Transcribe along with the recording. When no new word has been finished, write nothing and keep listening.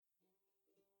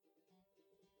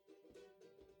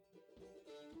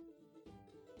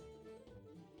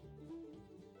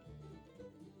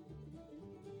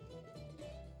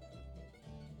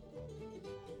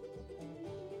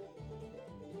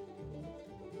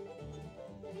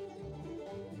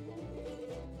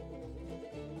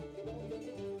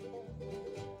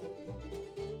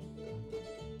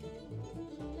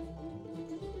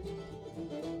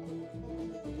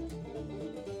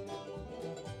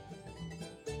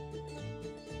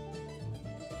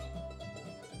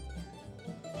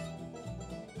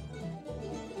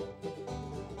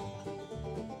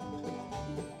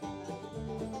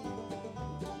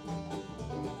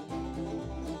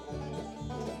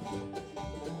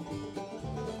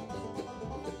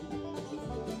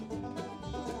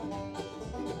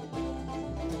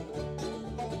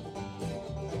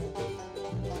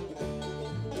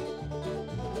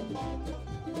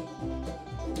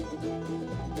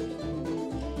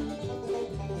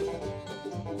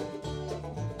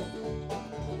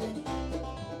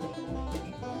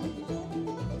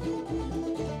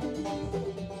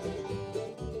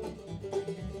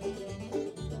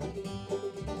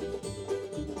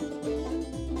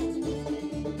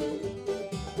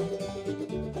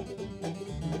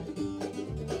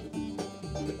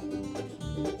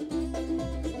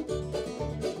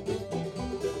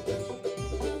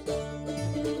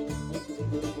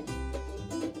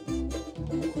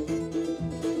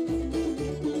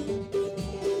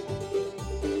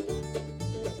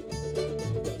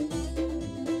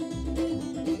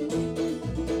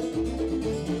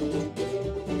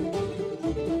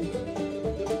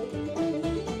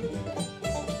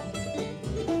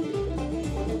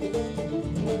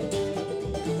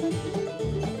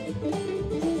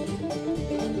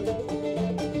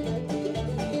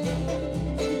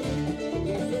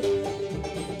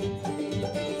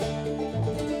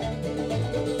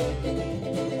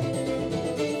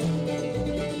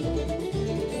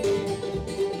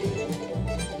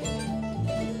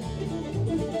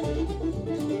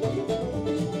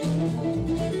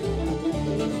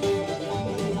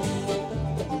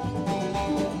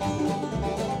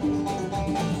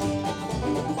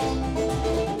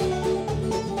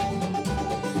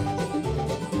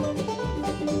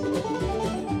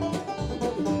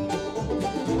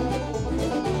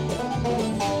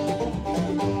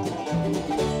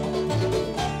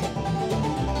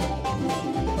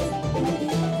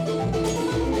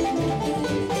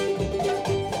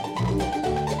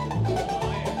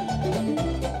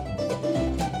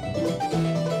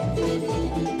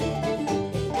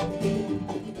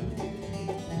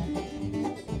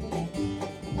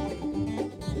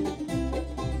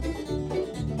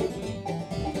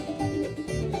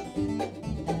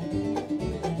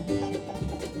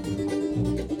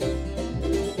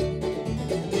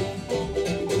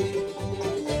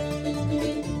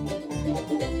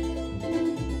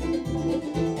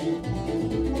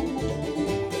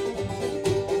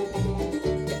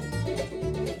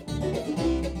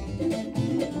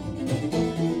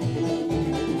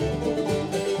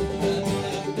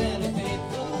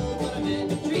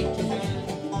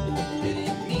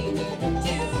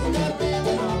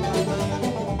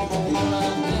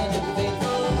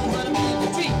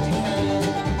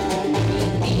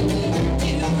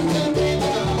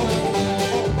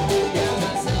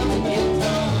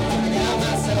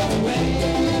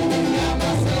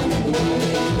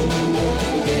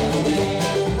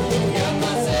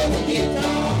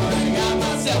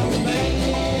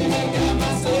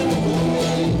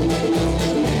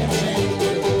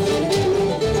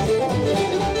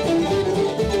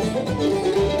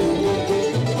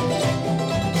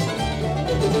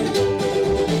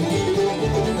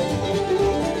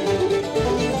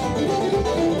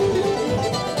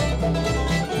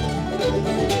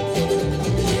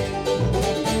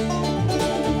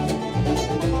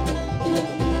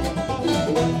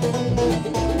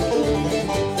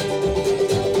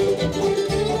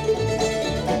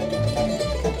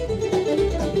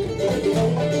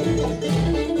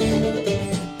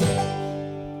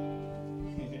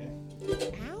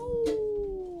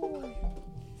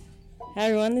Hi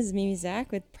everyone, this is Mimi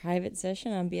Zach with Private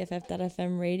Session on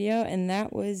BFF.FM radio, and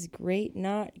that was Great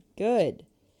Not Good.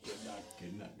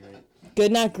 Good not great.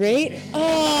 Good Not Great?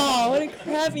 Oh, what a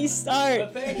crappy start.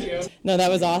 Well, thank you. No, that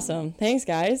was awesome. Thanks,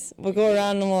 guys. We'll go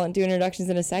around and we'll do introductions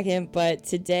in a second, but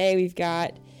today we've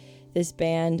got this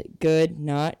band, Good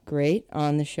Not Great,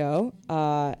 on the show,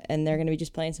 and they're going to be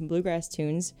just playing some bluegrass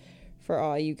tunes for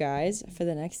all you guys for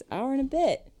the next hour and a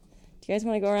bit. Do you guys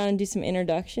want to go around and do some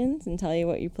introductions and tell you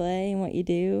what you play and what you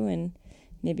do and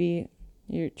maybe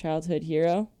your childhood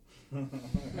hero?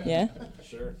 Yeah?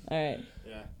 Sure. All right.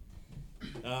 Yeah.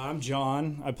 I'm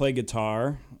John. I play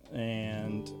guitar,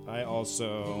 and I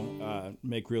also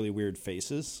make really weird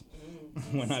faces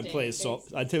when I play.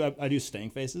 I do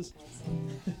stank faces.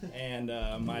 And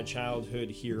my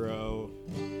childhood hero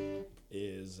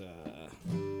is...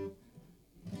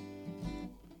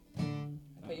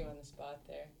 Put you on the spot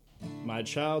there. My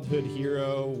childhood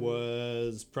hero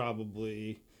was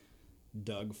probably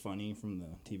Doug Funny from the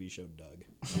TV show Doug.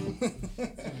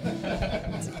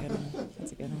 That's a good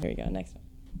one. Here we go. Next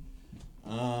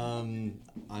one.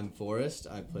 I'm Forrest.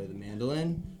 I play the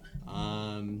mandolin.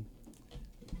 And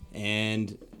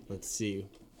let's see.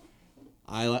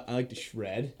 I like to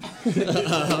shred.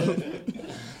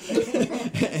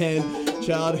 And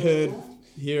childhood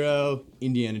hero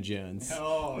Indiana Jones.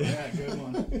 Oh, yeah, good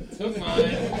one. Took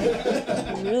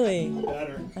mine. Really?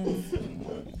 Better.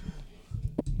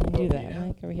 Do that,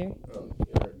 Mike, over here. All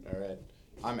right.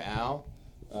 I'm Al.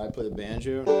 I play the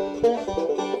banjo.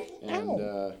 And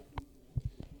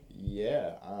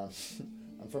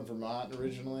I'm from Vermont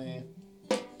originally.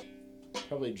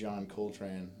 Probably John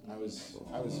Coltrane. I was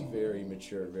very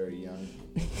mature, very young.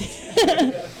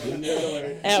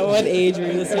 At what age were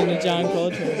you listening to John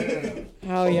Coltrane?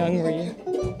 How young were you?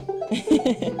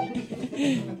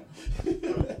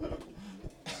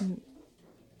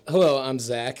 Hello, I'm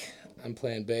Zach. I'm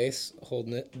playing bass,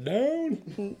 holding it down.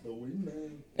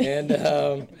 And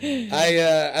I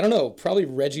don't know, probably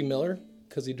Reggie Miller,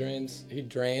 because he drained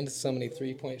so many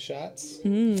 3-point shots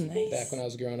Nice. back when I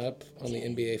was growing up on the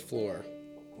NBA floor.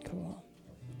 Cool.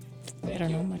 I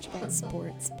don't know much about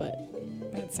sports, but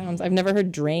I've never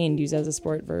heard drained used as a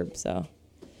sport verb, so.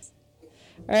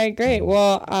 All right, great.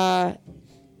 Well,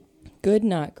 Good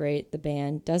Not Great, the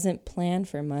band, doesn't plan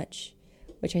for much,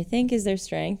 which I think is their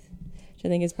strength, which I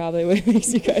think is probably what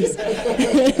makes you guys. I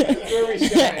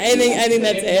think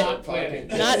that's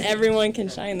it. Not everyone can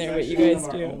shine there, but you guys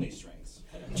do.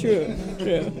 True.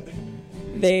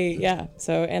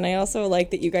 So, and I also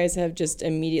like that you guys have just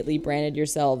immediately branded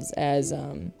yourselves as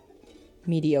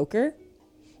mediocre,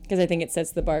 because I think it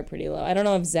sets the bar pretty low. I don't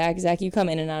know if Zach, you come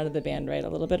in and out of the band, right, a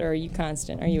little bit, or are you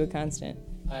constant? Are you a constant?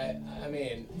 I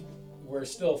mean, we're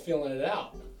still feeling it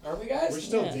out, aren't we, guys? We're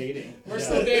still dating. We're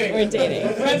still dating. We're dating.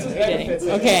 Friends with benefits.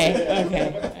 Okay. All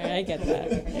right, I get that.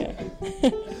 Yeah.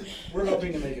 We're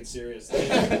hoping to make it serious. So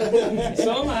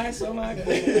am I.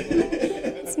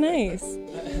 It's nice.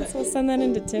 So we'll send that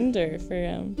into Tinder for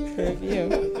review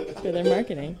for their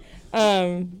marketing.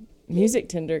 Music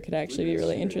Tinder could actually be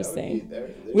really interesting.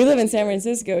 We live in San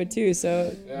Francisco too,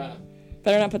 so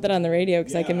better not put that on the radio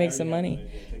because I can make some money.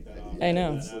 I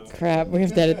know. Crap, we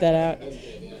have to edit that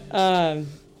out.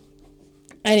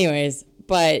 Anyways,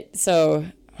 but so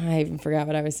I even forgot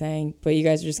what I was saying. But you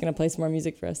guys are just gonna play some more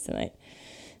music for us tonight.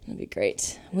 That'd be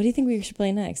great. What do you think we should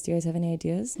play next? Do you guys have any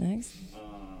ideas next?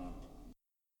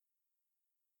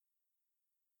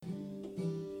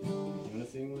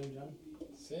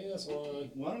 Sing us one.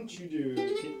 Why don't you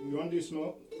want to do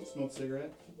smoke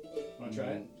cigarette? Want to try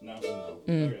it? No?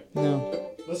 Okay.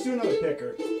 No. Let's do another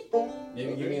picker.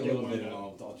 Maybe give me a little bit and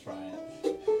I'll try it.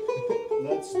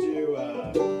 Let's do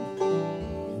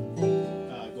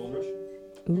Gold Rush.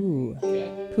 Ooh.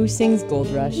 Okay. Who sings Gold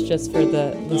Rush, just for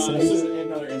the This listeners? is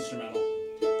another instrumental.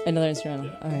 Another instrumental.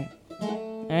 Yeah. All right.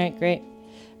 All right, great.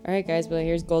 All right, guys, well,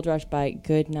 here's Gold Rush by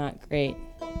Good Not Great.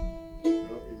 Oh,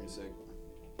 give me a sec.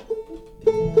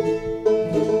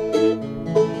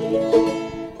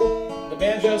 The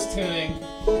banjo's tuning.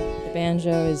 The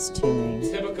banjo is tuning.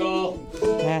 Typical.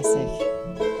 Classic.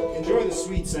 Enjoy the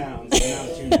sweet sounds of an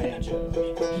out-of-tune banjo.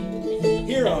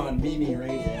 Here on Mimi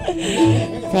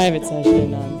Radio. Private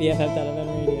Session on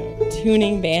BFF.FM radio.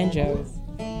 Tuning banjos.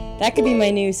 That could be my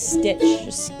new stitch.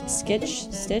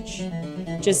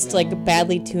 Just like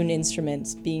badly tuned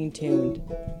instruments being tuned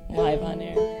live on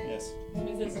air. Yes.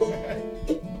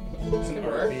 It's an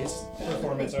art piece.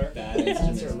 Performance art.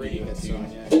 That's a radio song.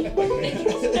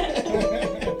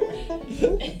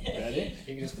 Ready?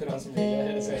 You can just put on some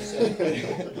radio.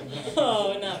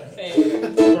 Oh, not fair.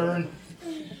 Burn.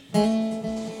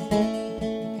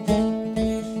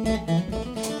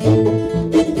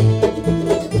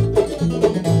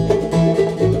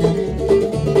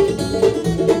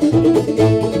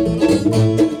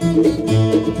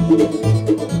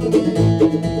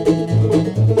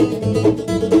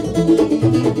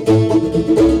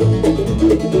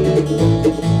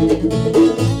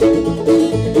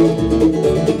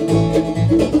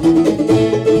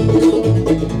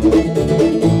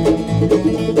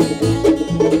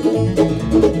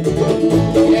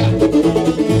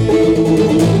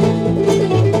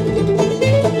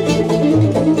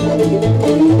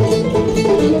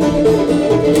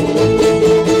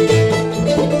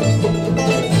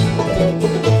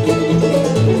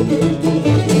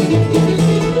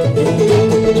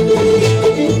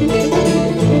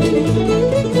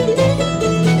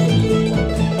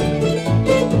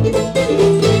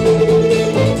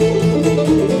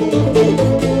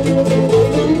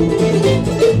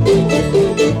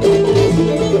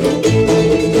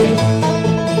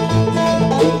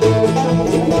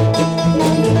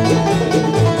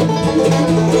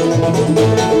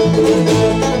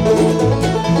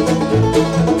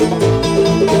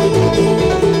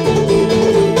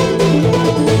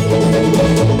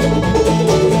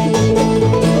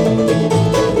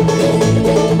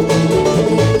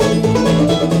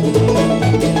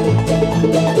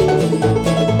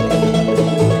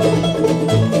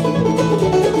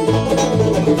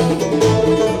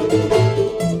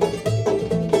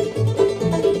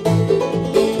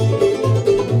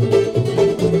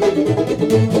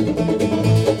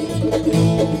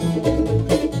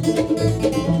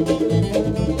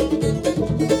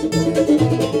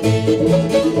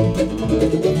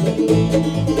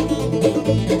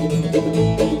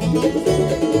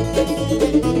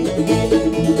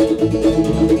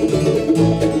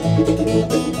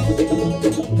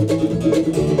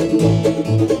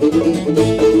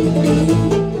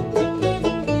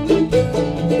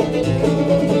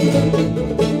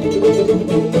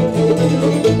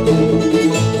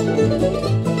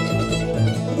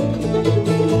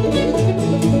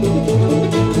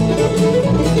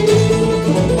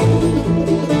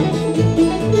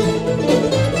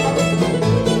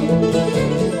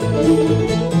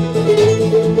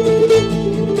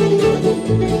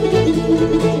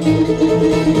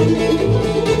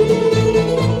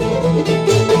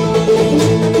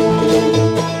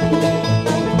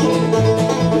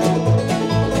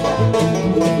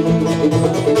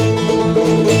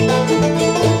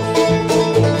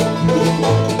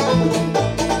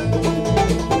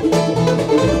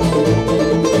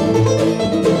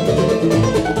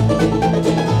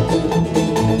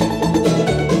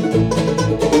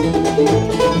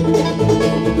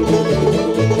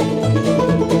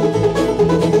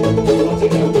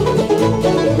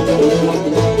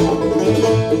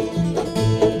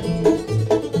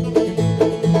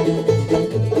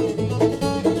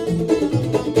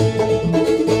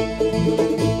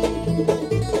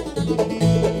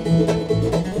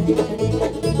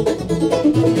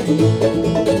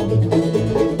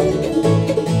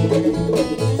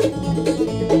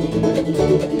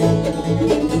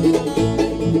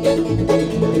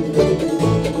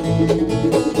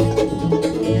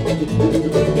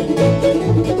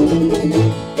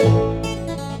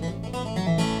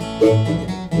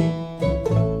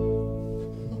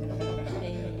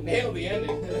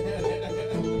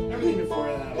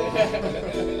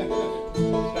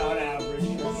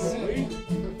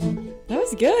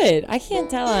 good. I can't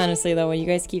tell honestly though when you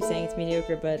guys keep saying it's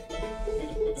mediocre, but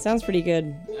it sounds pretty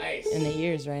good Nice. in the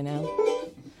ears right now.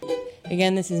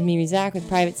 Again, this is Mimi Zach with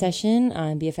Private Session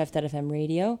on BFF.FM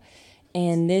radio,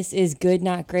 and this is Good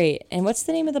Not Great. And what's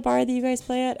the name of the bar that you guys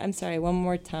play at? I'm sorry, one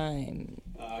more time.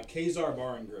 Kezar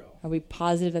Bar and Grill. Are we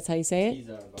positive that's how you say it?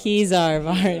 Kezar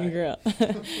Bar and Grill.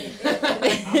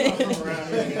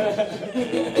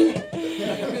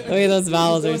 The way those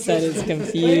vowels are said is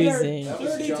confusing.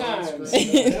 30 times.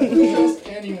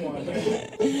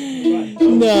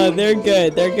 No, they're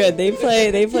good. They're good. They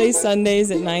play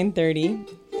Sundays at 9:30,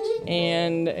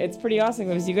 and it's pretty awesome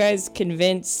because you guys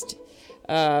convinced.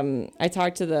 I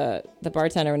talked to the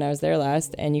bartender when I was there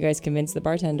last, and you guys convinced the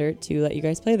bartender to let you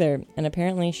guys play there. And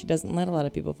apparently, she doesn't let a lot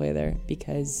of people play there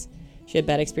because she had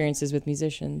bad experiences with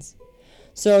musicians.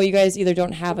 So you guys either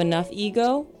don't have enough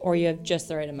ego, or you have just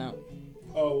the right amount.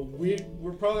 Oh, we're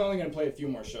probably only gonna play a few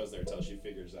more shows there till she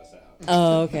figures us out.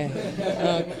 Oh, okay.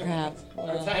 Oh, crap. Our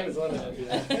Well, time is limited.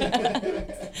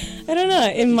 I don't know.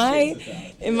 In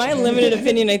my limited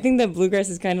opinion, I think that Bluegrass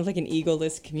is kind of like an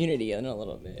egoless community in a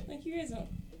little bit. Like you guys don't.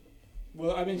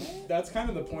 Well, I mean, that's kind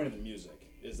of the point of the music,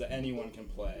 is that anyone can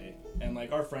play, and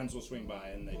like our friends will swing by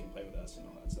and they can play with us and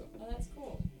all that stuff. Oh, that's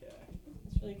cool. Yeah.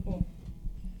 That's really cool.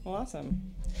 Well, awesome.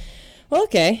 Well,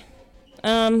 okay.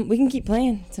 We can keep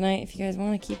playing tonight if you guys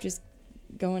want to keep just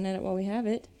going at it while we have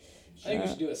it. I think we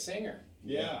should do a singer.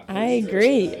 Yeah. I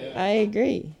agree. I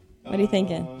agree. What are you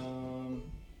thinking?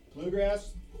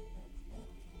 Bluegrass.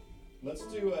 Let's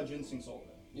do Ginseng Sullivan.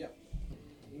 Yep.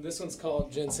 This one's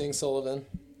called Ginseng Sullivan,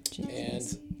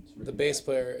 and the bass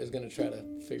player is going to try to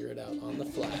figure it out on the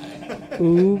fly.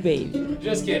 Ooh, baby.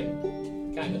 Just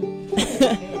kidding. Kind of.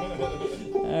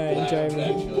 All right, enjoy me.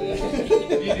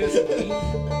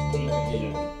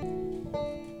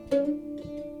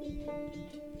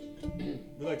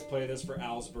 We like to play this for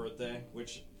Al's birthday,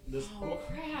 which this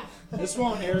Crap. this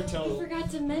won't air I till forgot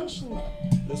to mention that.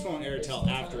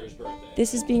 after his birthday.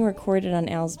 This is being recorded on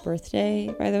Al's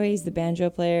birthday, by the way. He's the banjo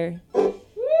player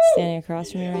standing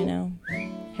across from me right now.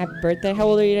 Happy birthday. How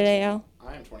old are you today, Al?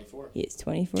 I am 24. He is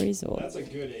 24 years old. That's a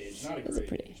good age, not a That's a great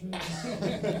pretty. age.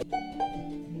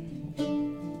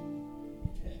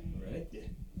 Ready?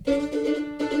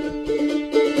 Yeah.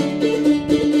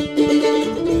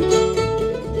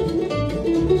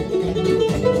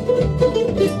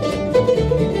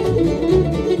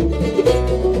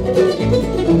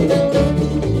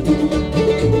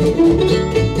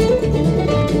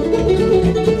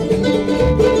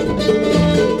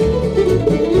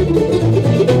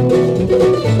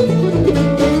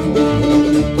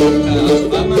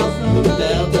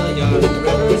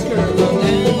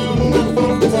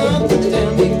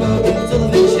 Till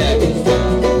the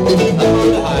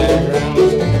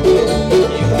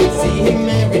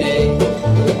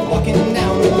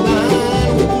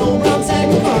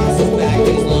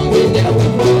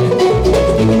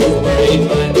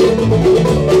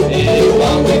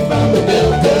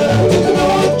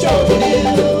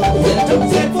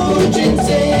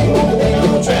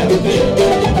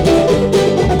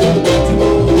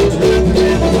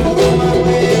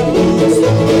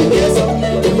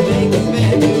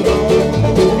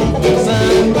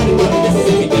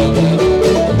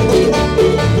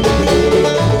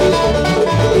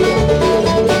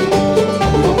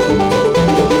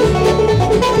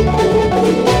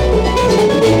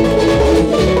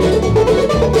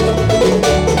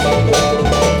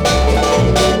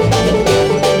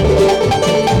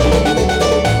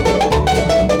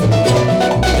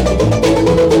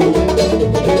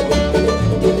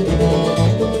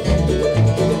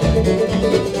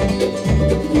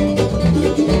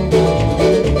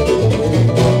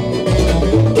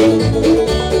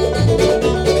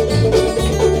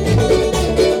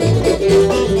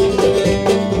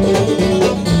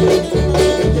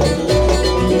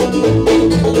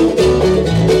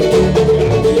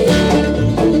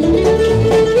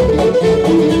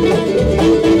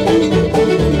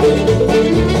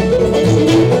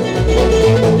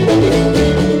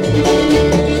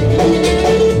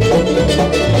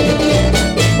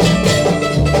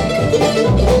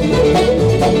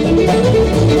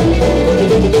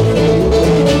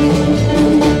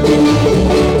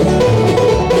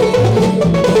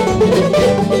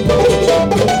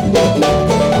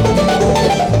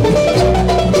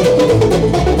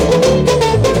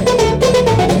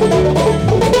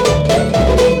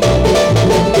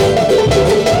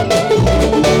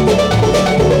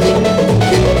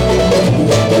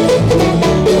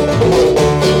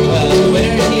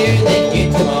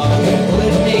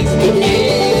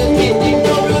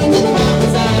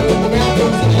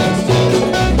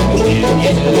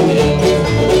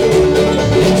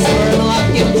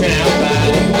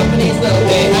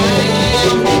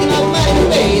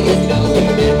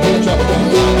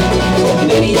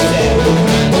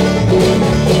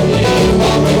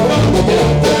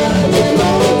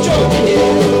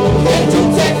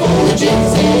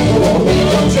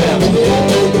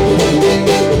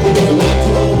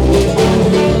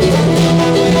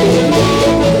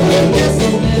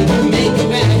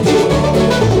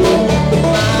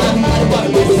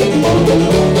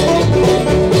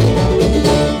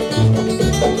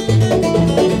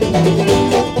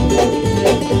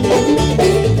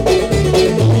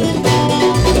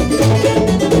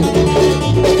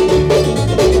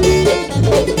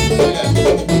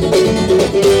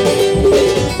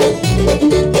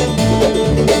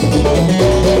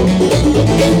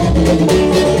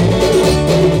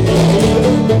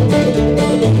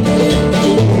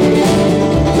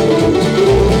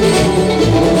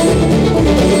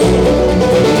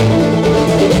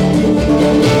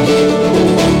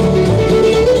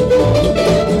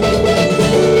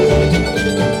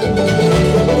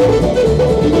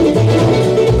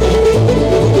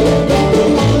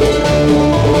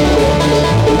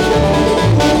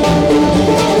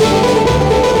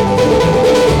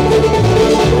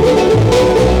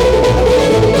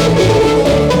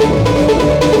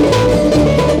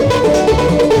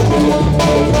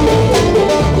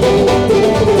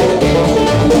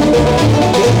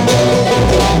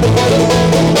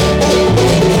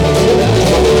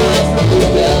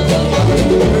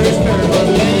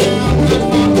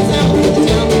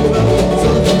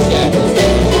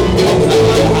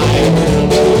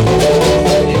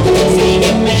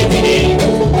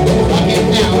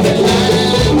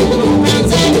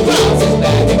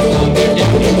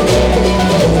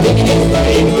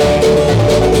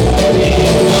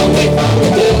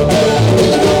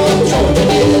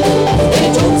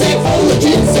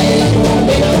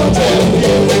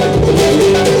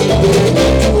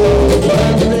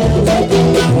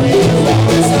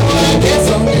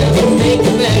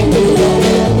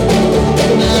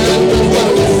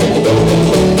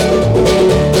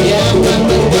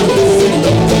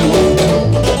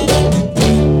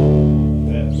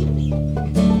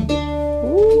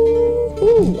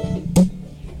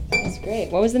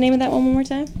was the name of that one more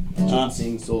time?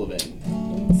 Sing Sullivan.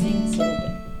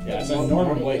 Yeah, it's a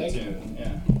Norman Blake tune.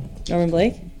 Yeah. Norman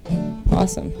Blake?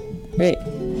 Awesome. Great.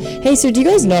 Hey, so do you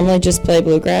guys normally just play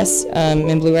bluegrass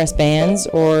in bluegrass bands,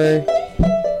 or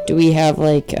do we have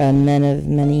like Men of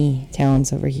Many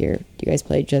Talents over here? Do you guys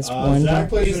play just one? Zach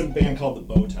plays in a band called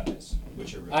the Bowties,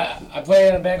 which are really I play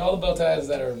in a band called the Bowties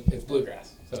it's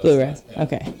bluegrass. So It's bluegrass. yeah,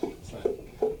 Okay. it's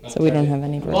not So we don't trendy. have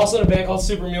any. I'm also in a band called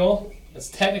Super Mule. It's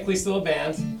technically still a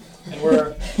band, and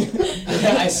we're,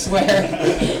 I swear,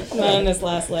 Not on this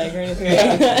last leg or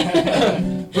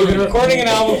anything. we've been recording an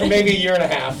album for maybe a year and a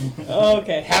half. Oh,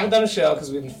 okay. Haven't done a show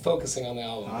because we've been focusing on the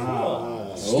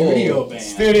album. studio band.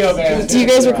 Studio band. Do you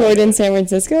guys record in San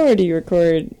Francisco, or do you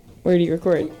record? Where do you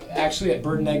record? Actually, at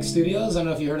Bird and Egg Studios. I don't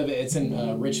know if you heard of it. It's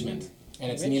in Richmond, and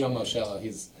it's Nino Moscello.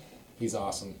 He's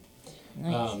awesome.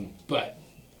 Nice. But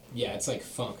yeah, it's like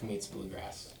funk meets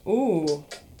bluegrass. Ooh,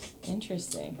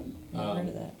 interesting. Never heard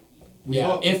of that.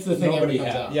 Yeah, if the thing ever Nobody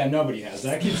comes has. out. Yeah, nobody has.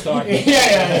 Zach keeps talking.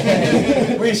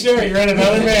 yeah. We sure you're in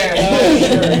another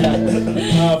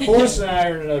band. Forrest and I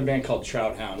are in another band called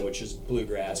Trout Hound, which is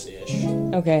bluegrass-ish.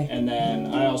 Okay. And then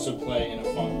I also play in a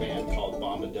funk band called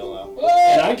Bombadillo.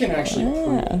 And I can actually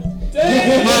prove.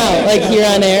 Wow, like here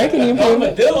on air? Can you prove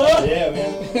it? Armadillo. Yeah,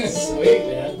 man. Sweet,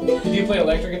 man. Did you play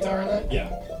electric guitar on that? Yeah.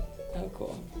 Oh,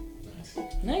 cool.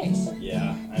 Nice.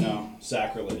 Yeah, I know.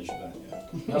 Sacrilege, but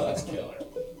yeah. Oh, that's killer.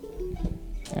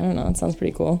 I don't know. It sounds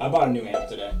pretty cool. I bought a new amp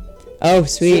today. Oh,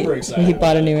 sweet. Super excited You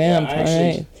bought a about new it. amp. Yeah, I All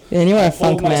actually right. Then you are a Pulled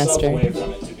funk myself master. away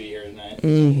from it to be here tonight.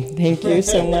 Thank you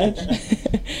so much.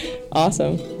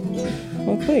 Awesome.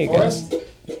 Well, cool. You guys.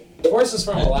 Forrest is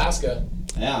from Alaska,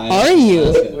 Yeah. Are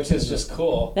you? which is just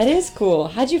cool. That is cool.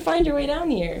 How'd you find your way down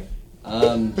here?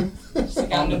 Um,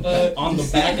 On the boat. On the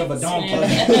back of a donkey.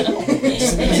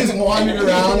 Just wandered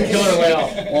around, Killer whale.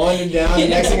 wandered down. The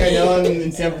next thing I know, I'm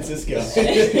in San Francisco.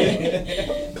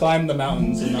 Climbed the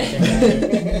mountains and nothing.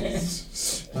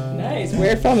 Nice.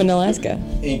 Where from in Alaska?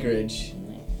 Anchorage.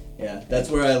 Yeah, that's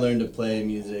where I learned to play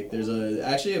music. There's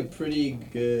actually a pretty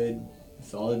good,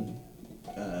 solid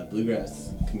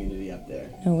bluegrass community up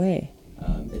there. No way.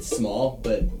 It's small,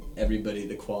 but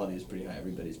the quality is pretty high.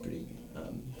 Everybody's pretty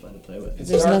fun to play with. It's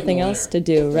There's dark in nothing the else winter. to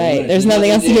do, the right? winter. There's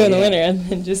nothing else to do in the Yeah. winter other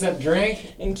than just Just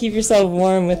drink and keep yourself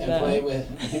warm with and play with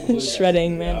bluegrass.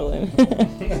 shredding mandolin.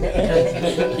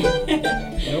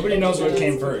 Nobody knows what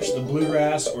came first, the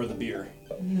bluegrass or the beer.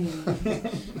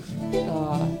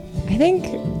 I think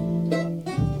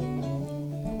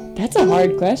that's a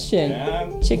hard question.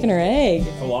 Yeah, Chicken or egg?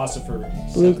 philosopher.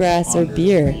 Bluegrass or pondered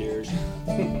beer? for years.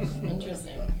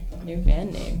 Interesting. New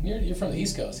band name. You're from the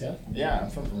East Coast, yeah? Yeah, I'm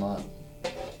from Vermont.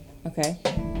 Okay.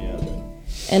 Yeah.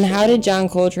 And how did John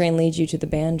Coltrane lead you to the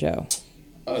banjo?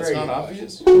 Oh, it's Very not good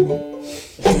obvious.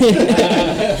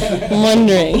 I'm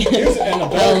wondering. And the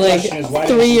better like question is, why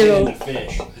did you get 3-year-old. into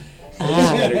fish?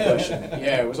 Ah. Better question.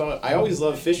 Yeah, it was. I always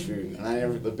loved fish food, and I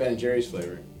never the Ben and Jerry's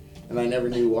flavor, and I never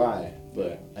knew why.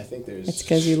 But I think there's. It's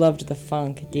because you loved the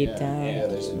funk deep Yeah, down. Yeah,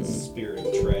 there's a spirit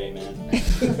of Trey, man.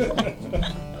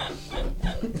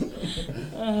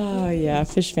 Oh yeah,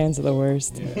 fish fans are the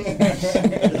worst.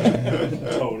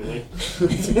 Totally.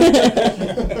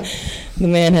 The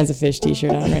man has a fish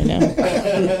T-shirt on right now.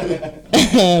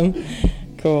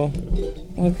 Cool.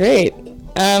 Well, great.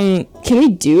 Can we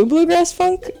do bluegrass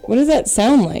funk? What does that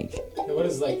sound like? What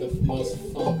is like the most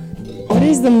funk? What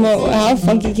is the how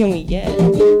funky can we get?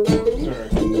 Sure.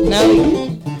 Now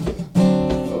we.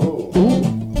 Oh.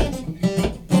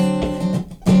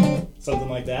 Something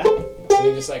like that. So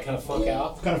you just like kind of funk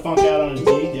out? Kind of funk out on a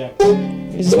D, yeah.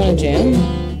 You just want to jam?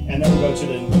 And then we'll go to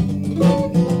the.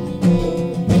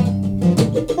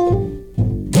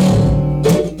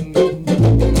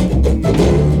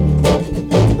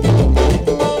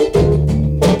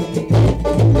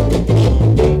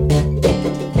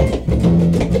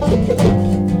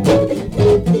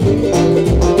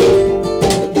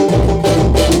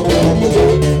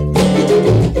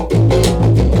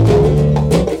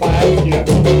 Yeah.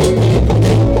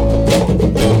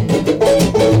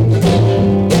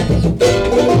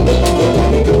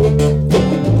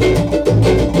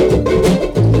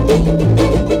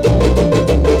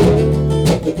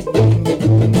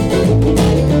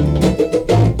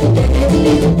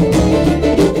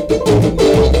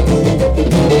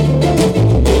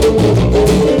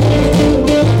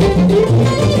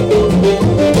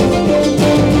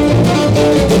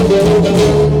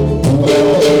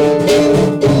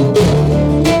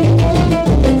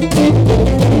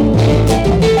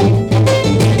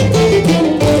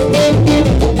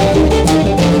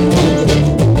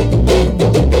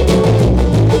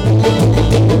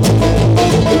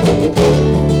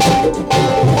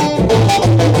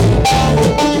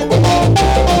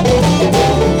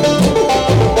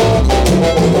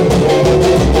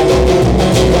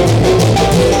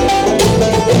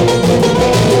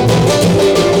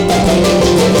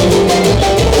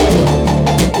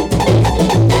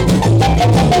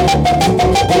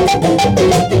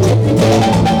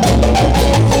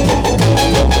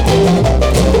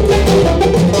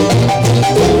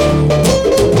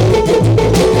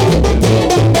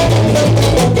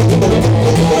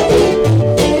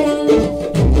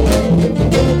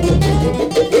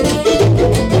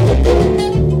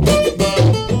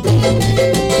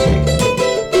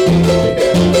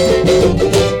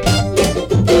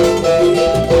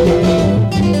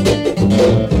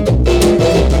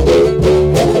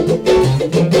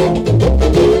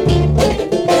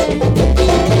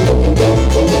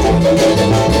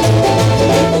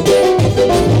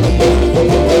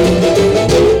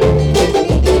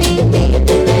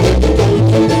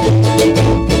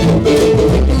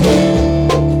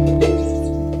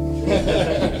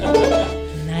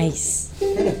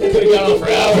 on for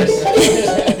hours.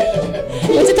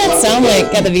 What did that sound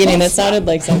like at the beginning? That sounded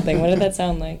like something. What did that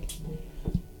sound like?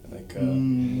 Like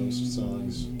those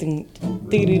songs. Ding,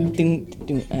 ding, ding, ding,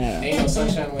 ding. I don't know. Ain't no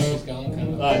sunshine when she's gone,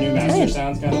 kind of. New master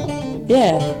sounds kind of.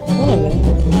 Yeah, a little bit.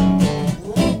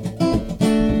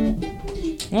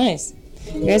 Nice.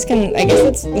 You guys can, I guess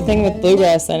that's the thing with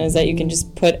bluegrass then, is that you can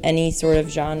just put any sort of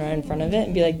genre in front of it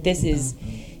and be like, this is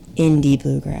indie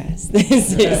bluegrass.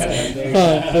 This is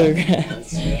folk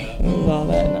bluegrass. All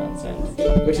that nonsense.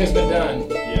 Which has been done.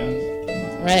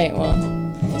 Yeah. Right, well,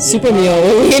 Super Mule,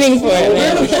 we're waiting for it,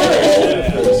 man.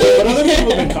 But other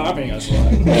people have been copying us a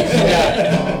lot.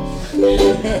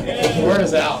 Yeah. Word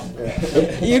is out.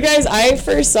 You guys, I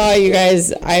first saw you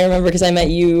guys, I remember because I met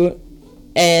you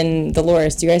and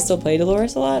Dolores. Do you guys still play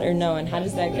Dolores a lot or no? And how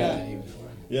does that go?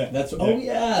 Yeah. That's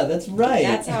that's right.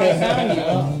 That's how I found you.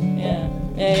 Yeah.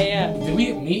 Yeah. Did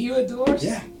we meet you at Dolores?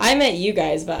 Yeah. I met you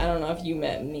guys, but I don't know if you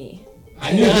met me.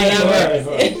 I knew you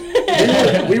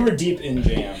were. We were deep in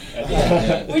jam. At the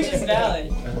end. Which is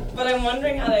valid. But I'm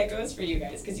wondering how that goes for you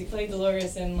guys, because you play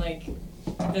Dolores and, like,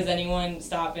 does anyone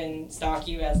stop and stalk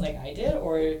you as, like, I did?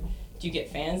 Or do you get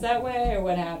fans that way, or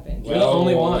what happened? You're the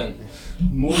only one.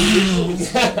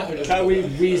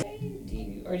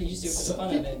 Or do you just do it for the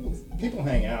fun of it? People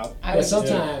hang out. But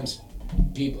sometimes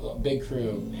people, big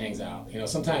crew hangs out. You know,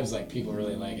 sometimes like people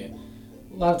really like it.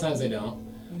 A lot of times they don't.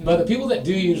 Mm-hmm. But the people that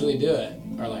do usually do it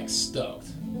are like stoked.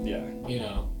 Yeah. You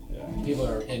know, Yeah. people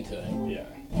are into it. Yeah.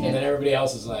 And then everybody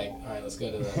else is like, all right, let's go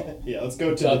to the Yeah. Let's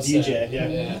go to the dubstep. DJ.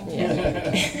 Yeah.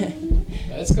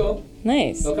 That's cool.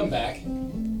 Nice. They'll come back.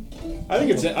 I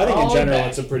think in All general back.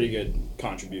 it's a pretty good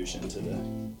contribution to the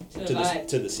vibe.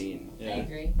 to the scene. I Yeah.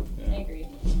 agree. Yeah. I agree.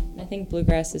 I think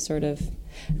bluegrass is sort of.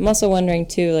 I'm also wondering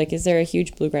too, like, is there a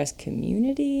huge bluegrass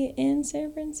community in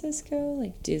San Francisco?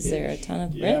 Like, is there a ton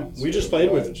of? Yeah. Right. We just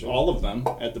played with all of them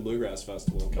at the Bluegrass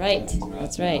Festival. a couple Right. times.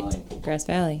 That's right. Grass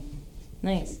Valley.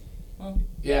 Nice.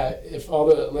 Yeah, if all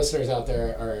the listeners out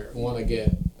there want to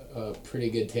get a pretty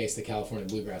good taste of California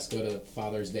bluegrass, go to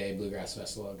Father's Day Bluegrass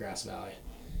Festival at Grass Valley.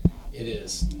 It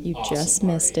is You awesome just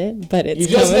party. missed it, but it's You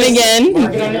just coming missed it. again.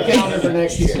 Mark it on your calendar for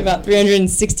next year. About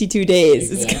 362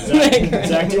 days. It's Exactly. coming back.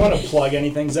 Zach, do you want to plug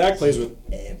anything? Zach plays with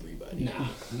everybody.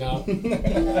 No.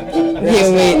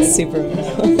 You wait, Super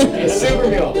Bowl. It's Super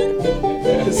Mule.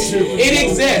 It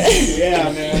exists. Yeah,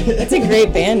 man. That's a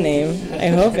great band name. I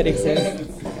hope it exists.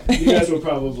 You guys will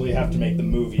probably have to make the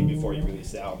movie before you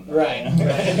release the album. Right.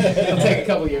 It'll take a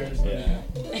couple years. Yeah.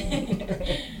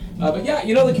 But yeah,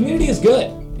 you know, the community is good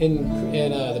in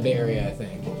the Bay Area, I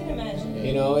think. I can imagine.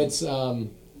 You know, it's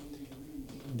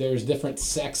there's different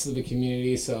sects of the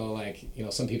community, so like, you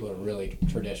know, some people are really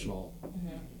traditional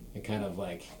and kind of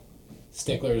like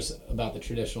sticklers about the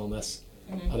traditionalness.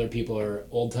 Other people are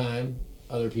old time,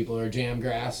 other people are jam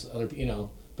grass,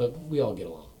 but we all get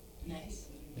along. Nice.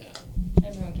 Yeah.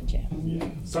 Everyone can jam. Yeah.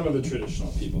 Some of the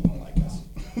traditional people don't like us.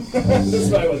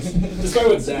 despite what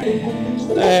Zach. All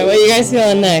right, what are you guys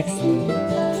feeling next?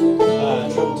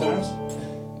 Troubled Times?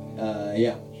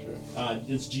 Yeah. Sure.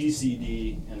 It's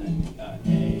GCD and then A,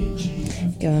 G,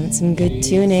 F. Going some good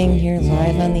tuning here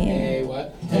live on the air. Hey,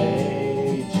 what? A,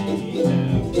 G, F.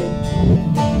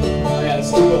 Oh yeah,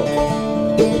 that's cool.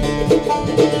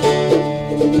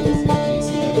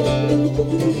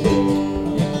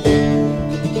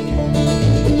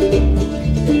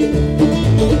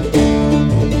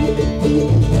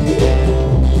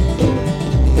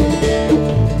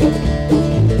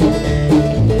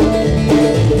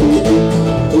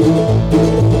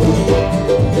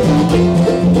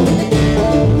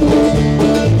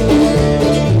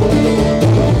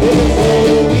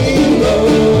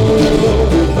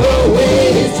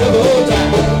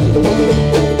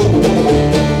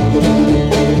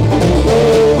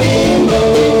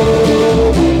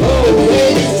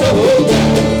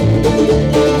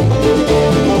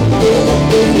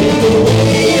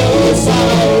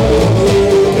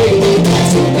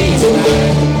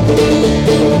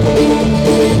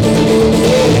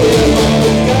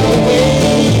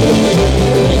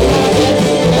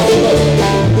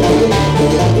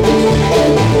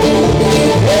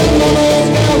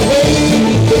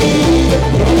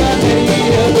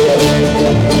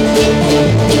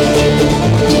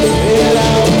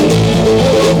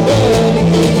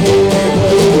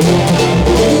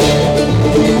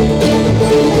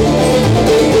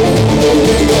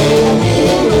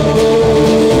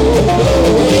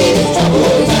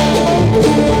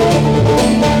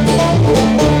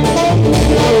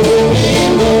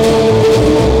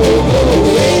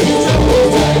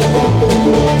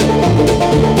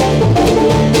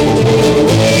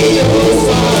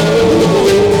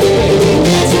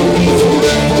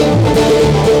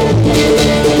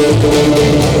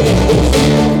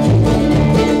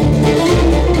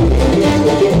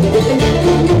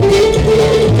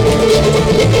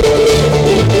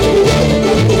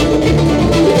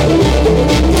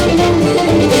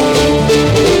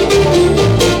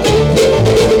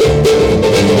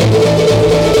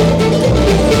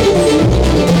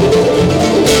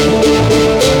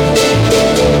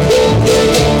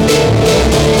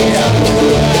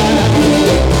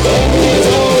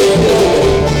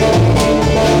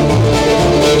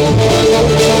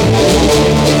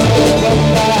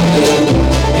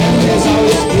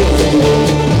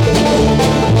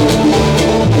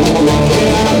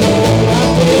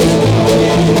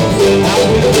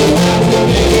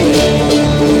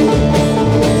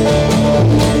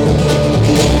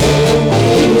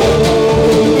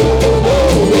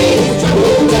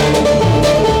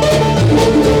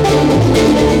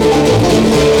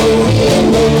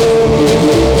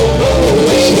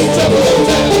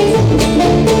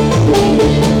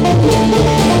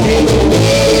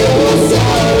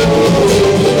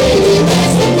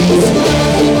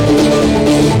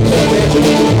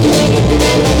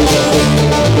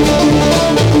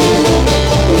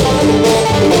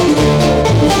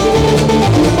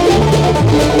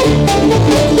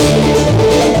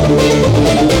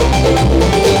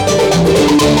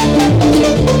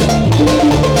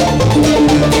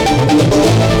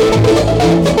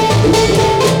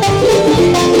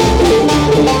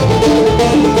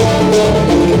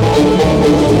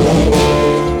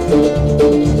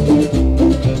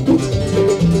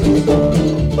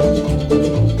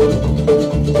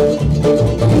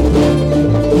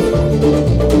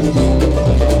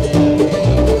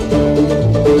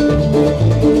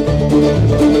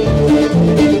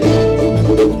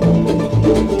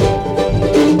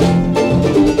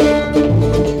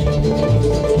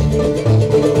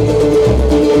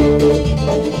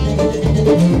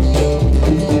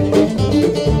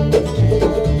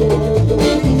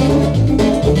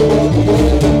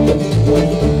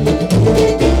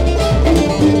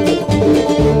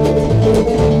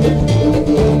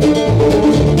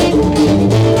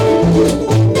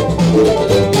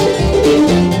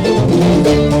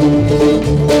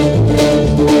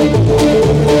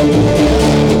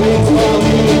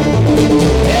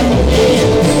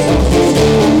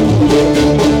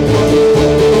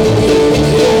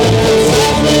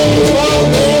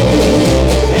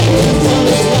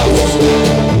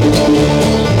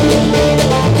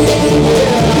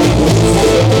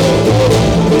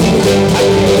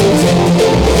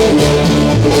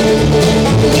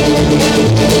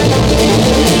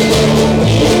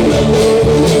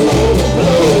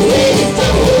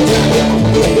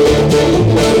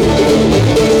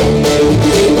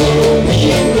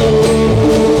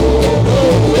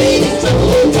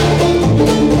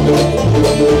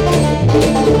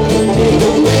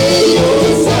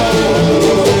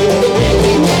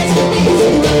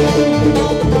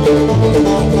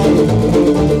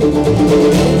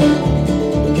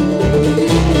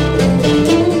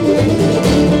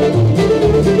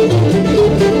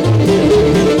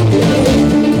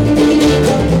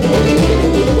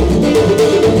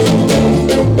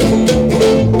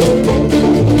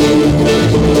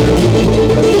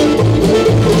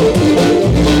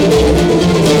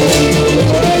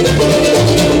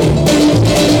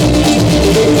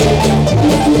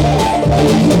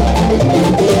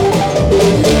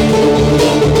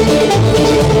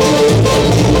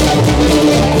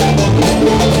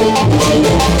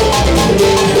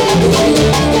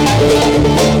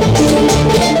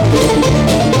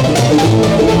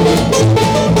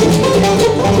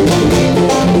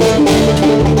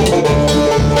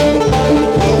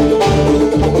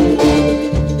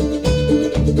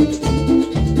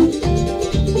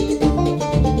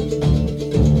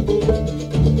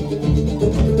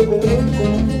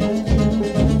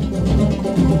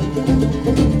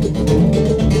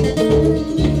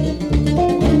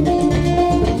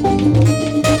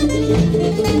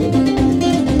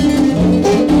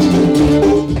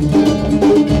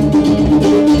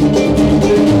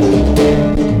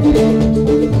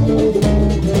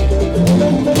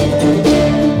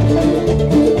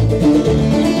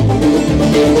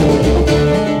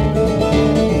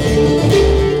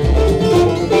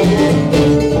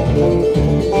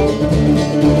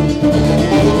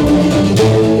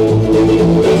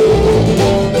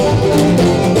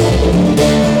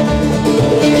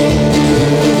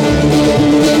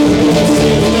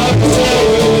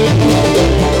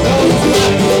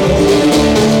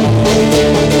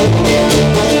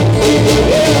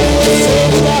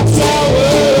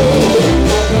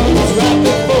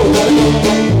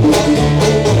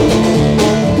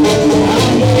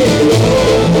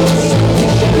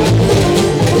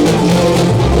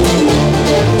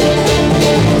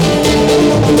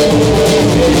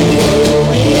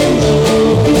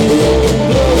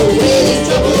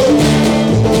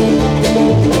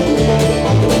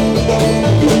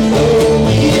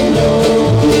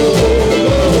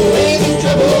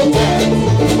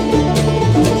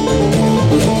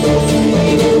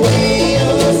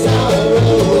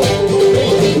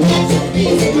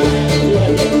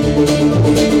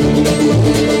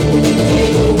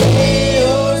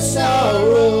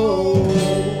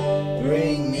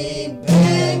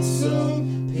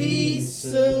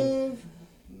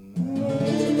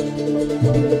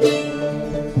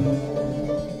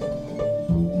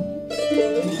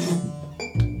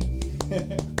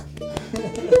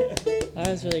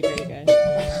 was really great, guys.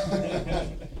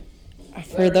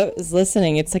 For those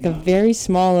listening, it's like a very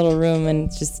small little room, and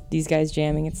it's just these guys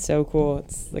jamming. It's so cool.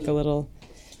 It's like a little,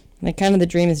 like kind of the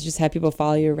dream is just have people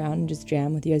follow you around and just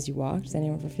jam with you as you walk. Does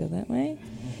anyone ever feel that way?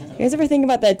 You guys ever think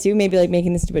about that too? Maybe like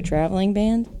making this into a traveling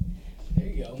band? There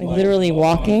you go. Like literally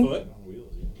walking?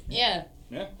 Yeah.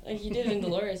 Yeah. Like you did in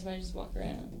Dolores, might just walk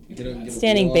around. Get a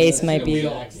Standing wheel bass on might be.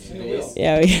 it.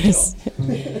 Yeah, we guess.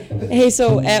 Hey,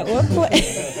 so at what point?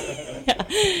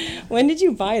 When did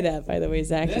you buy that, by the way,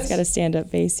 Zach? This? It's got a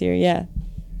stand-up bass here. Yeah.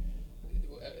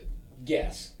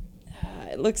 Guess.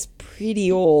 It looks pretty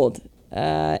old.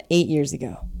 8 years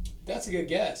ago. That's a good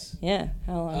guess. Yeah.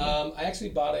 How long? I actually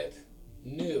bought it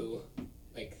new,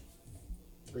 like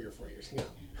 3 or 4 years ago.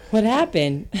 What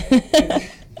happened?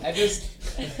 I just.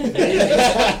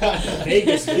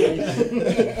 Vegas.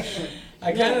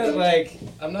 I kind of like.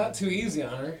 I'm not too easy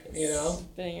on her, you know.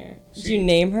 Did you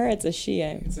name her? It's a she.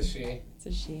 It's a she. It's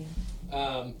a she.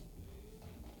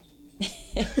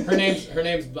 Her name's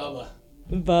Bubba.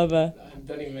 Bubba. It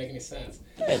doesn't even make any sense.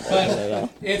 But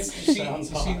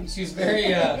she's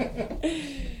very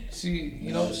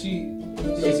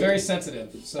she's very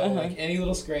sensitive. So like any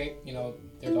little scrape, you know,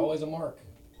 there's always a mark.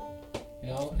 You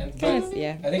know, and but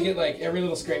yeah. I think it like every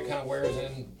little scrape kind of wears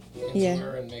into Yeah.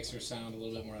 her and makes her sound a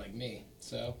little bit more like me.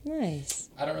 So Nice.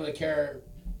 I don't really care,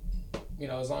 you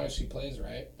know, as long as she plays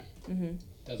right,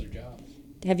 does her job.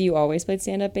 Have you always played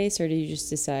stand-up bass, or did you just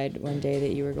decide one day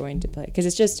that you were going to play? Because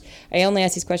it's just, I only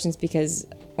ask these questions because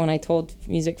when I told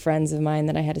music friends of mine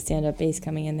that I had a stand-up bass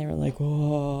coming in, they were like,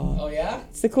 whoa. Oh, yeah?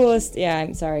 It's the coolest. Yeah,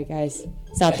 I'm sorry, guys.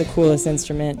 It's not the coolest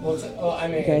instrument. Well, I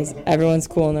mean, Because everyone's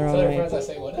cool in their own other way. friends, I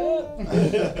say, what up?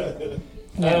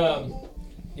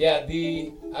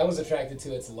 I was attracted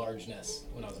to its largeness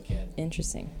when I was a kid.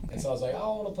 Interesting. Okay. And so I was like, I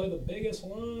want to play the biggest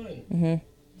one. Mm-hmm.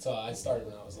 So I started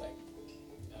when I was like,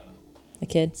 A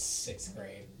kid? 6th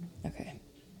grade. Okay.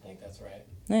 I think that's right.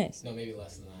 Nice. No, maybe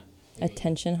less than that. Maybe.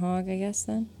 Attention hog, I guess,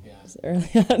 then? Yeah. It's early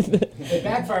on. It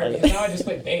backfired because now I just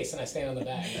play bass and I stand on the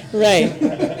back. Right.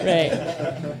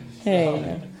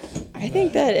 Hey, I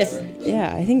think that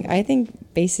I think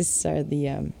bassists are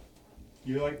the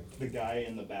You're like the guy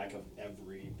in the back of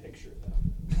every picture, though.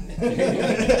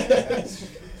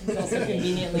 It's also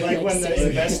conveniently Like when the 6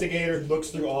 investigator looks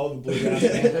through all the Bluegrass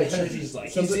band pictures, he's like,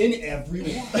 he's in every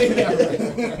one.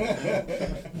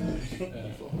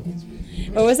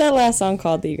 What was that last song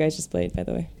called that you guys just played, by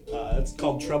the way? It's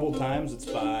called Troubled Times. It's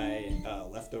by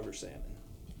Leftover Salmon.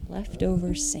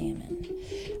 Leftover Salmon.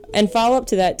 And follow up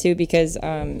to that, too, because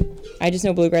I just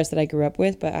know bluegrass that I grew up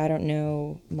with, but I don't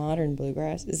know modern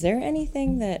bluegrass. Is there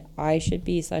anything that I should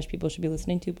be / people should be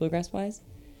listening to bluegrass-wise?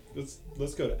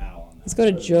 Let's go to Al on that. Let's go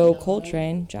to Joe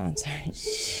Coltrane. John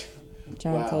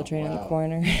Coltrane in the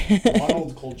corner.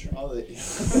 Arnold Coltrane.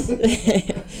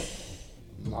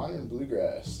 Modern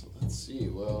bluegrass. Let's see.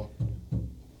 Well,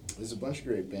 there's a bunch of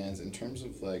great bands in terms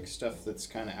of like stuff that's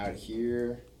kind of out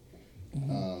here.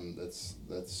 That's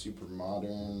super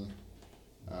modern.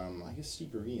 I guess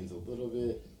Steep Ravine's a little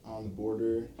bit on the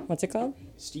border. What's it called?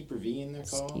 Steep Ravine, they're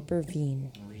called. Steep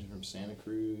Ravine. Originally from Santa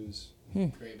Cruz.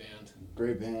 Great band.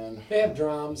 Great band. They have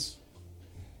drums.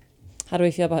 How do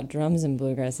we feel about drums in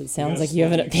bluegrass? It sounds gotta like you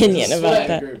have an split. opinion about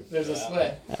that. There's a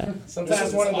split. This Sometimes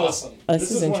is one of those. awesome. Oh, This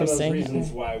this is is one of those interesting.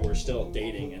 reasons why we're still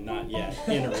dating and not yet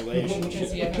in a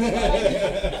relationship.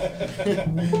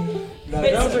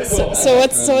 So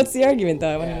what's the argument though?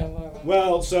 I want to know more.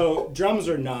 Well, so drums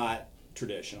are not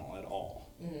traditional at all.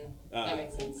 That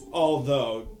makes sense.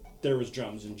 Although there was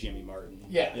drums in Jimmy Martin.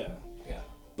 Yeah.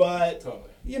 But Totally.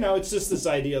 you know, it's just this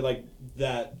idea like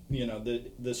that. You know,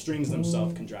 the strings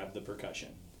themselves can drive the percussion,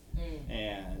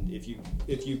 and if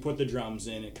you put the drums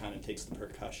in, it kind of takes the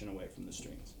percussion away from the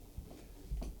strings.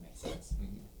 Makes sense.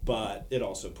 But it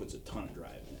also puts a ton of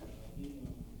drive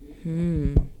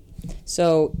in.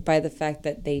 So by the fact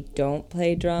that they don't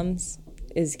play drums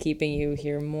is keeping you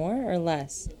here more or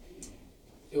less?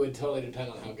 It would totally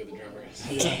depend on how good the drummer is.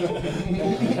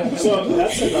 So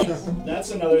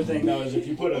that's another thing though, is if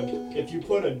you put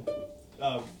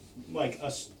a like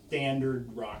a standard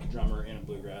rock drummer in a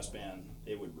bluegrass band,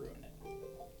 it would ruin it.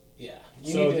 Yeah.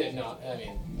 You So- need to no. I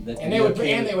mean, That and they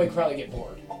would probably get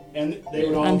bored. And they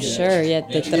would all I'm get sure, yeah.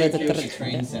 They should be okay with the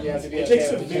train You sounds. have to be It okay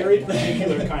takes a with very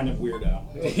particular kind of weirdo.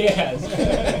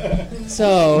 Yes.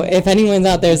 So if anyone's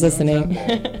out there listening,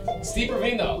 Steep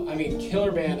Ravine though, I mean,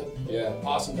 killer band. Yeah.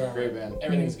 Awesome drummer. Great band.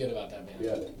 Everything's good about that band.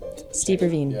 Yeah. Steep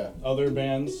Ravine. Yeah. Other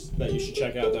bands that you should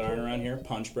check out that aren't around here,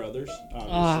 Punch Brothers,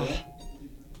 obviously.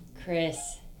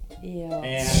 Chris. Yeah.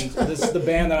 And this is the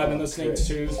band that I've been listening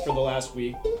to for the last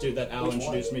week, dude, that Al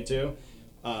introduced me to.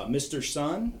 Mr.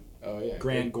 Sun Oh yeah.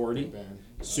 Grant Gordy. Band.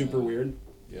 Super weird.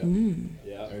 Yeah.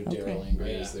 Yeah. Or Daryl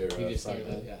Ingray is their He just started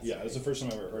frontman. that. Yeah, it was the first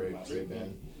time I've ever heard of Great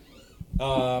them.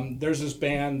 band. There's this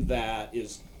band that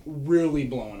is really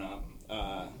blowing up.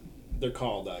 They're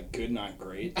called Good Not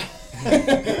Great.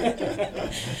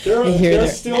 they're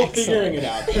still figuring it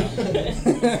out.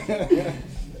 Though.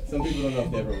 Some people don't know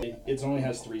if they ever. It only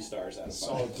has 3 stars out of 5.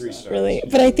 Solid 3 stars. Really,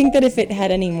 but I think that if it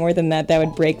had any more than that, that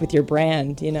would break with your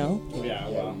brand, you know? Yeah,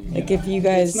 well. Like if you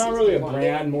guys. It's not really a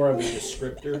brand, more of a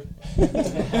descriptor.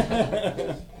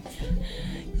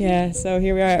 Yeah, so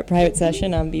here we are at Private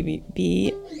Session on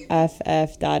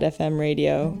BFF.FM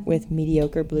radio with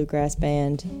mediocre bluegrass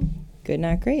band. Good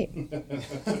Not Great. An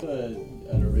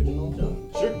original, John?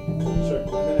 Sure.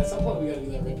 And at some point we gotta do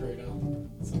that Red Prairie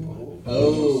Dawn. At some point.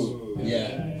 Oh,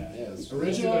 yeah. Yes.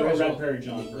 Original Or or Red Prairie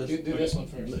John first. Do this one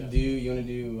first. Yeah. Do you want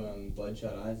to do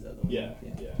Bloodshot Eyes? Is that the one? Yeah.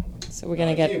 So we're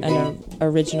gonna get an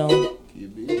original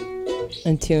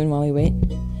and tune while we wait.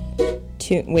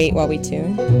 Wait while we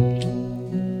tune.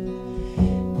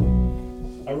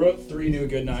 I wrote 3 new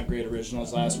Good Not Great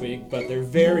originals last week, but they're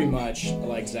very much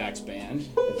like Zach's band.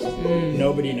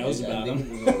 Nobody knows about them.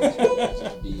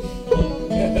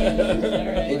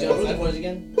 Hey, John, what was it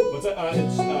again? What's that?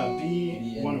 It's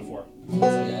B104.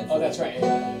 Oh, that's right.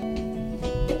 Yeah.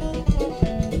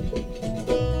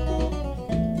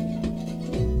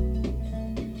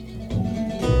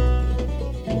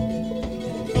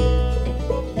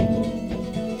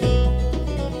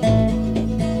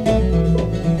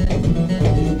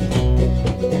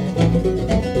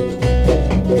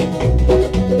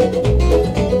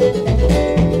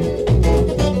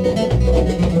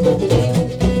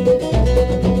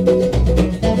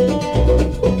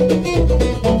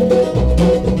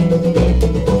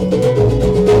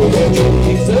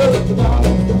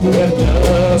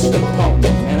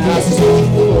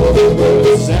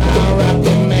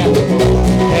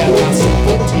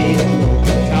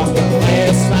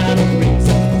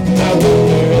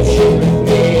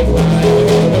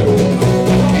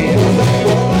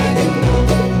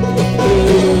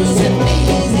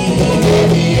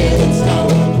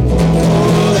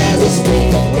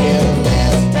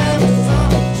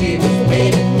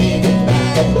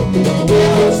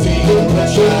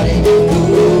 Shot it,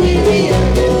 ooh, we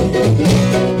are.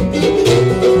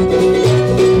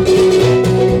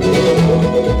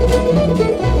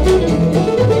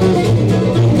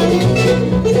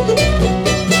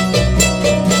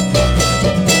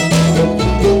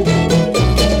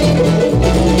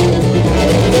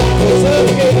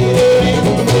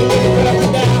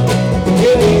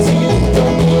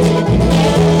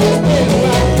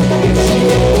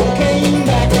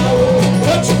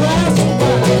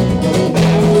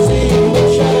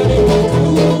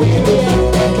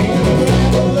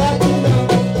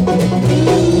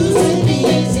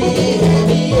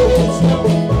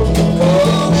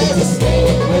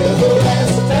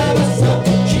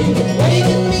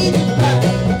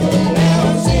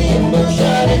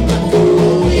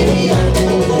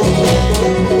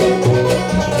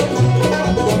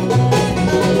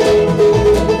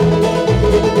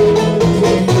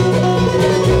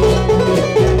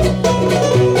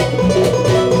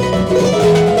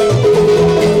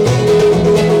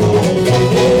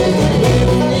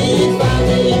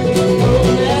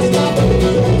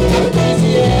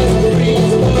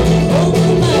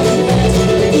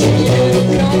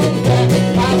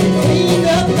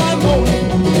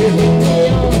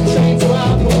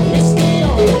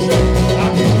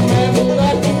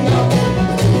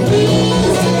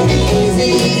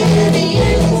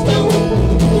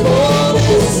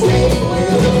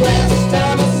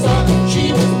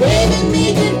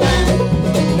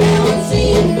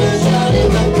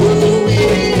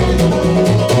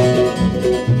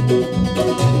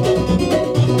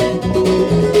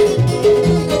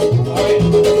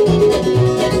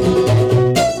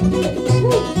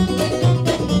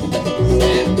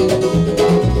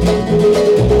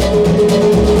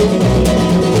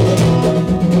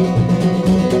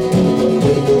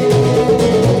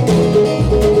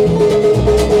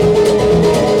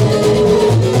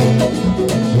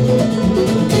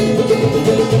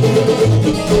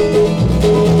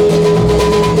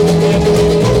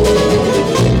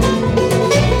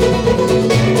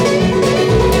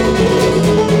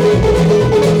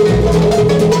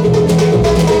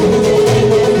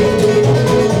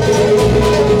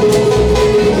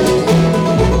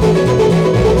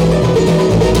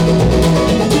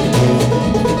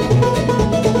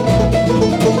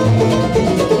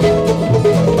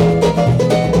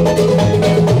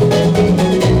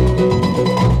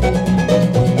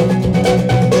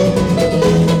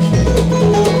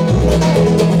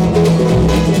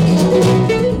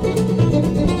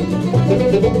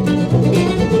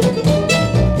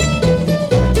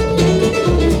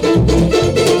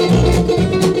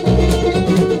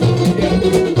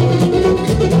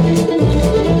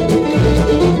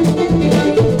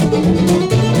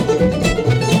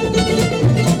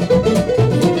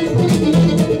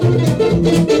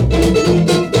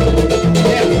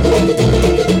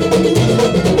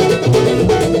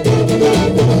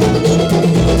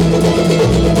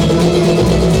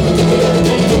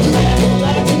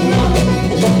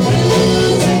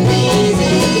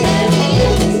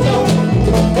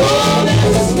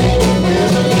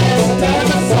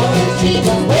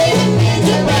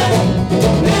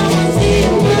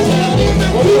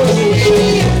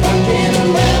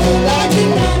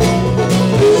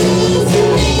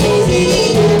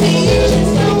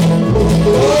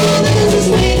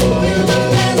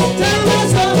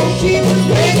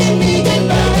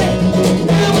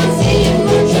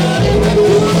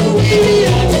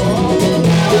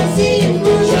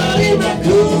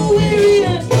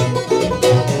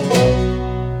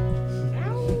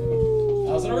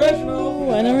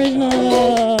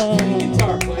 Oh.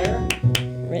 Guitar player.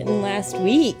 Written last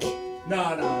week.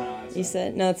 No. You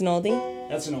said no. It's an oldie.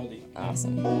 That's an oldie.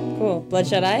 Awesome. Cool.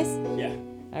 Bloodshot Eyes. Yeah.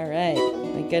 All right.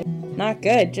 Like good. Not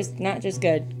good. Not just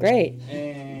good. Great.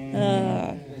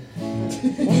 And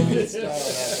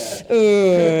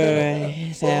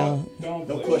Ooh. So. Don't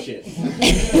push it.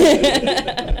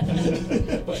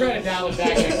 We'll try to dial it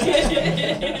back next time.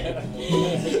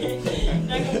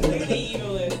 Not completely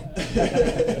egoless.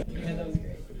 Yeah, that was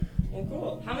great. Well,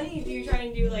 cool. How many do you try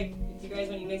and do, like, do you guys,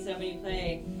 when you mix it up and you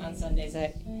play on Sundays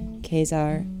at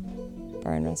Kazar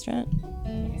Bar and Restaurant? I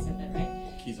think I said that right.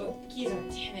 Keyser. Kazar,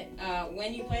 damn it.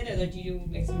 When you play there, though, do you do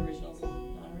mix of originals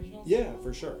and non-originals? yeah,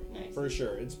 for sure. Nice. For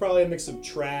sure. It's probably a mix of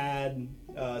trad,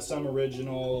 some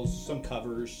originals, some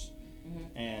covers,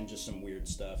 and just some weird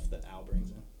stuff that Al brings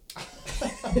in.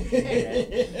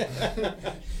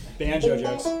 Banjo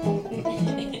jokes.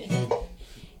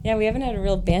 Yeah, we haven't had a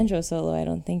real banjo solo, I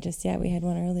don't think, just yet. We had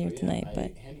one earlier tonight, I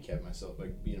but handicapped myself by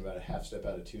being about a half step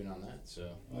out of tune on that,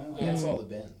 so Well, that's all the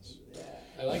bends.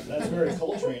 I like that. that's very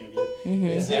Coltrane of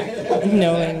you.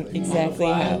 knowing exactly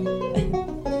how.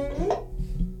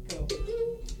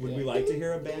 Would we like to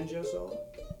hear a banjo solo?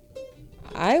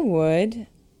 I would,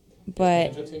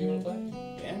 but Banjo tune you want to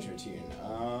play? Banjo tune.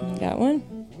 got one?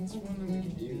 What's one that we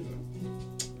could do?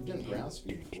 We've done ground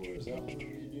speed before. Is that one we could do?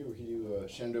 We could do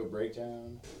Shendo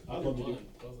Breakdown. I'd love to do.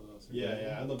 Both of those.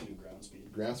 Yeah, I'd love to do ground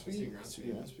speed. Ground speed? Let's do Let's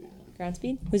do ground speed. Ground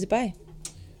speed? Who's it by?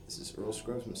 This is Earl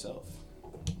Scruggs himself.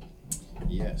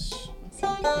 Yes.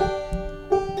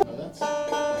 Oh, that's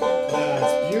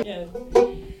That's beautiful.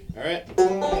 Yeah. all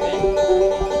right.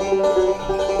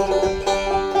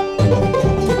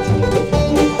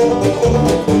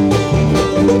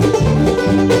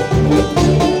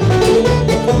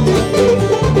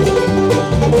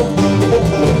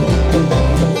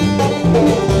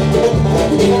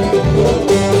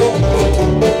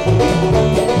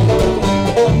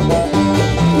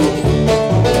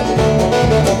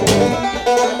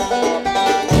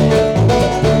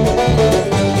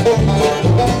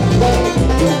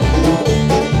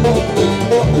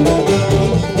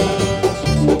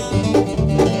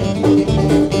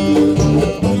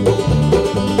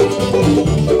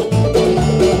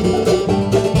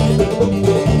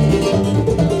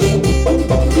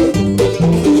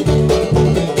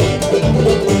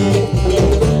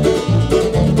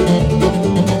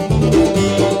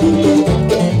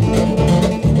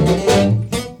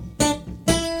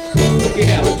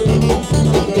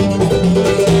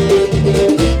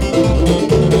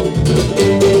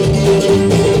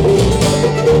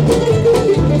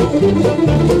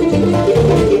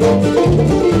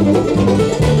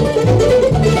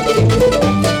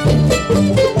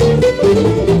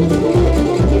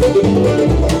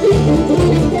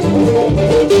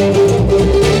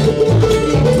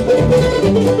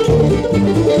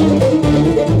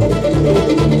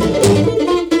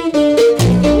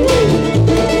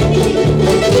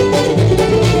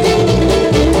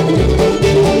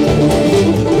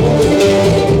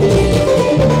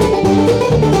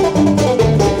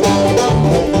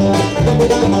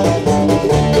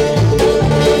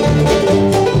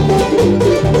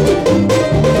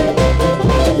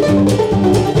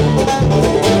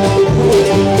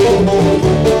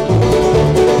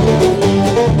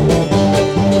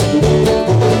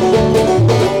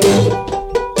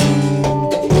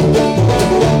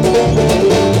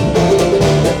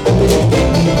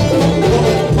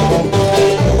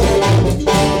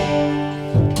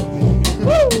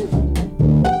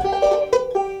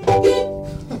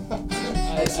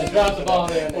 I dropped the ball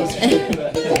there.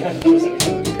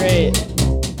 Great.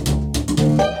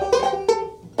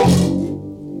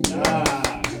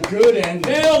 Good ending.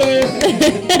 Nailed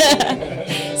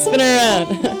it! Spin around.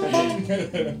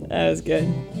 That was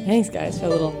good. Thanks, guys, for a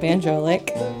little banjo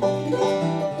lick.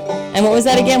 And what was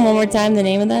that again? One more time, the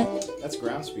name of that? That's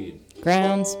ground speed.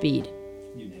 Ground speed.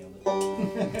 You nailed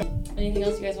it. Anything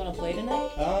else you guys want to play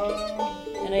tonight? Um,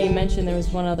 I know you mentioned there was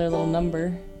one other little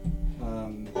number.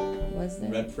 um, Was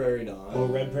there? Red Prairie Dawn. oh,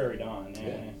 Red Prairie Dawn.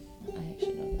 Yeah. I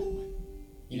actually know that one.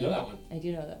 You know that one. I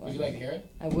do know that one. Would you like to hear it?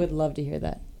 I would love to hear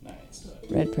that. Nice.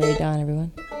 Red Prairie Dawn,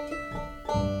 everyone.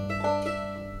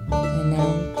 And now,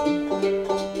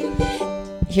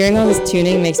 hearing all this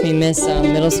tuning makes me miss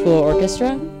middle school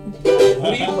orchestra. Who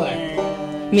do you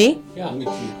play? Me? Yeah.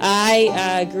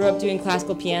 I grew up doing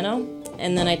classical piano,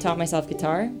 and then I taught myself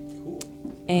guitar.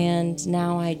 And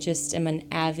now I just am an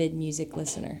avid music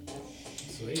listener.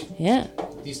 Sweet. Yeah.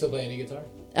 Do you still play any guitar?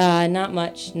 Not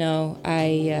much, no.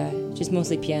 I just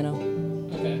mostly piano.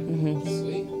 Okay.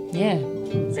 Sweet. Yeah. Are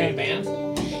you in a band?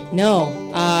 No,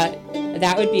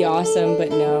 that would be awesome, but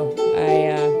no.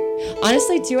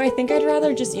 Honestly, too, I think I'd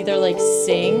rather just either like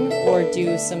sing or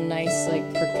do some nice like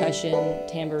percussion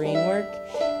tambourine work.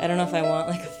 I don't know if I want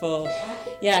like a full.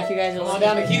 Yeah, if you guys are Come on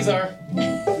down to Kezar.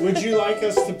 Would you like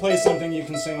us to play something you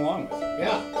can sing along with?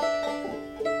 Yeah.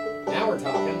 Now we're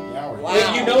talking. Now we're Wow.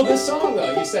 Wait, you know this song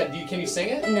though? You said, can you sing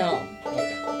it? No,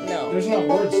 Okay. no. There's no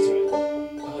words to it.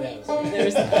 Oh, yeah. That's good.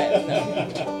 There's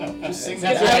no. Just sing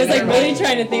I was like really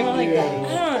trying to think. I'm like, I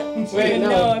don't Wait, even no.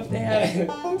 know if they have.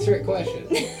 Trick question.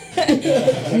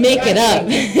 Make it up.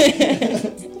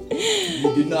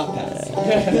 You did not pass.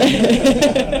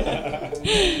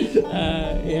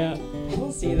 Yeah.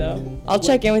 We'll see though. I'll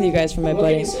check in with you guys for my What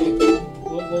can you buddies. sing?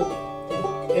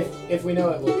 If we know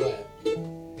it, we'll play it.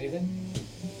 Anything?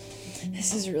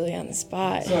 This is really on the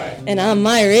spot. Sorry. And on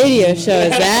my radio show,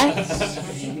 is that?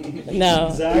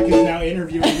 No. Zach is now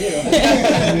interviewing you.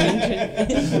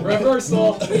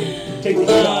 Reversal. Take the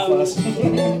heat off us.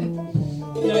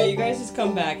 No, you guys just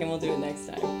come back and we'll do it next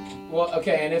time. Well,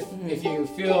 okay, and if you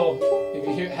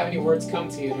have any words come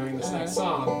to you during this next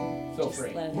song, feel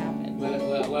free. Let it happen. Let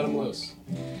them loose.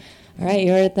 All right,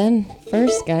 you heard it then.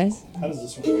 First, guys. How does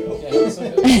this one go? Yeah, this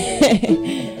one goes.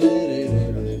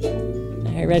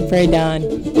 All right, Red Prairie Dawn.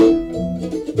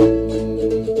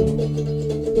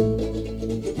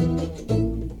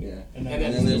 Yeah. And And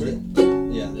And then there's the.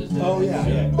 Yeah, there's the. Oh, yeah,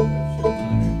 yeah.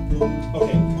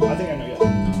 Okay, I think I know you.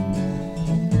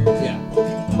 Yeah.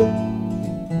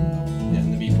 Yeah,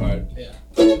 and the B part. Yeah.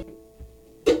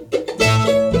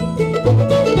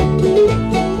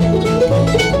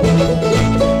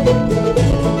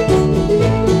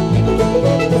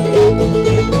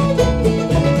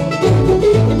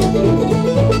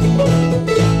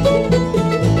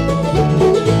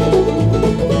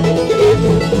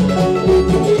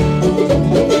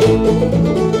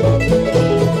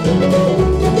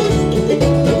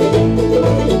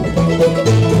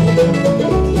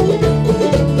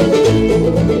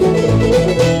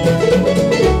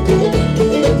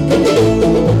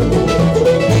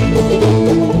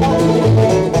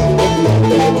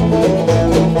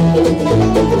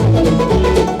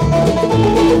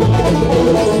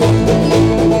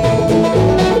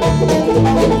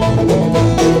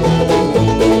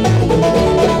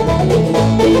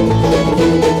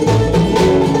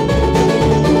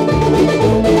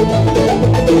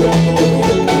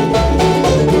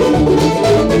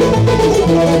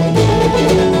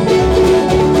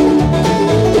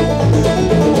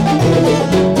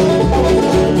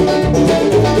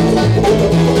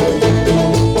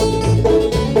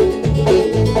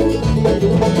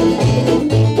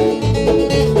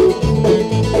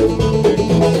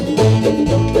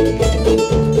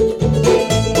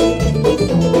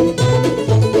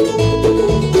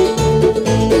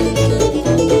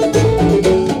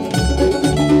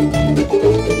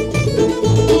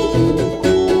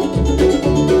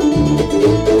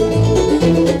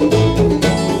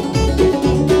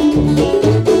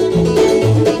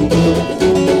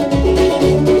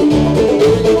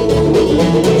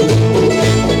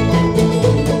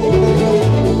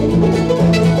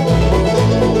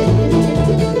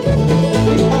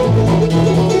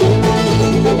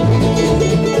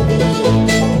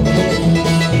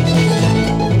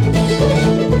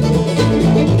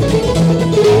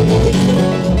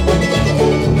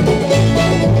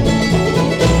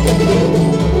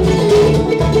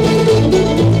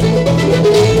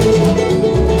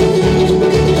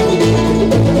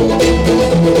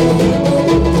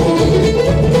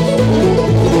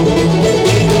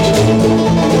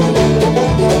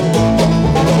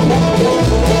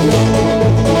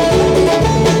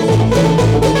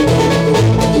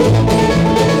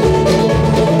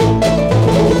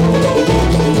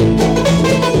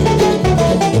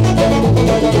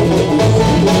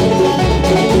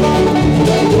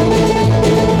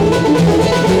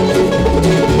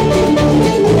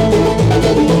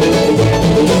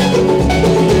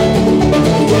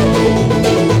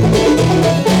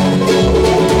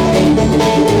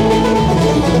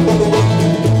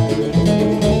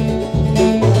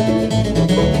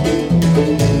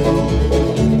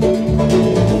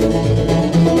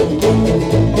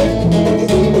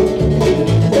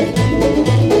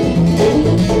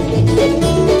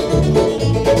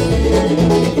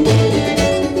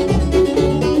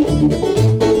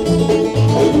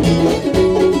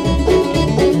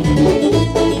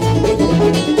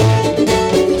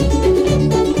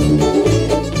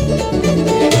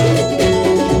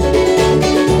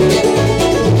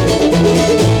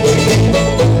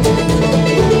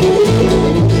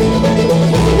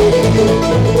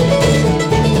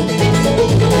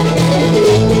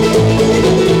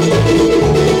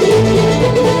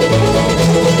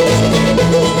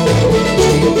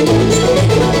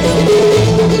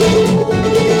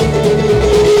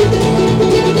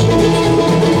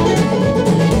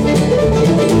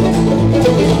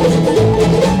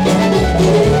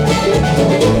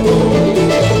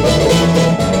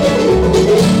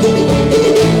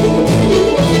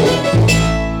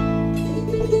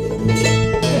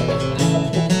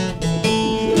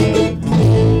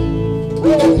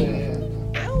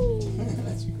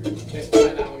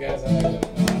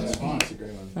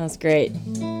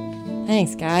 great.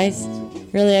 Thanks, guys.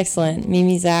 Really excellent.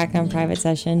 Mimi, Zach on Private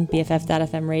Session.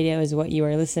 BFF.FM radio is what you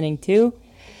are listening to.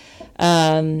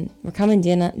 We're coming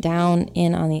down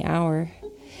in on the hour,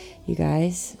 you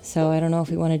guys. So I don't know if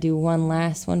we want to do one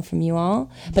last one from you all.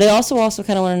 But I also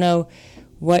kind of want to know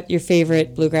what your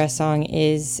favorite bluegrass song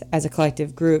is as a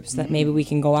collective group, so that maybe we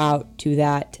can go out to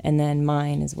that and then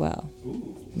mine as well.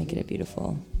 Ooh. Make it a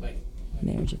beautiful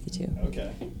marriage of the two.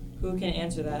 Okay. Who can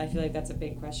answer that? I feel like that's a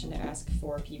big question to ask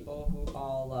for people who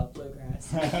all love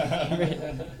bluegrass.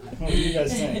 What do you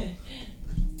guys think?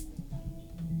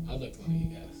 I'd like to know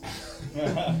you guys.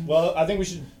 Well, I think it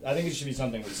should be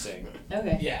something we sing.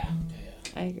 Okay. Yeah.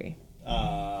 I agree.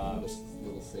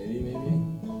 Little Sadie, maybe?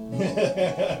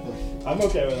 I'm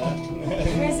okay with that. You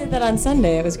guys did that on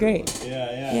Sunday. It was great.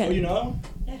 Yeah. Oh, you know?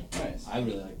 Yeah. Nice. I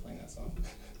really like playing that song.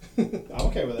 I'm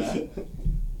okay with that.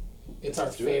 It's our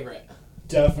favorite.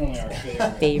 Definitely our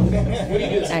favorite. Favorite. What do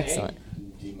you do? Excellent.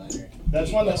 D minor.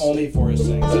 That's one that only Forrest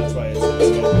sings. That's why it's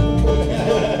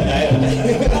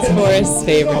It's Forrest's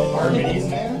favorite. harmonies,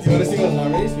 man. Do you want to sing with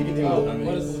harmonies? We can do it with harmonies.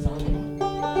 What is the song?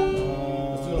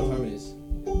 Let's do it with harmonies.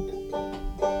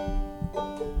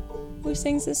 Who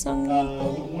sings this song?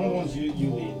 One of the ones you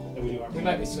lead that we do harmonies. We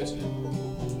might be switching it.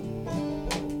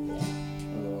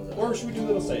 Or should we do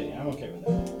Little Sadie? I'm okay with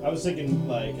that. I was thinking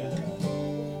like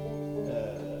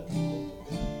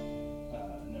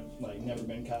never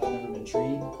been caught, never been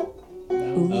treed.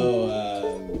 No?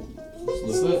 Oh,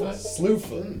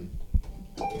 Slewfoot.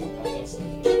 All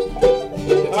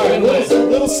right,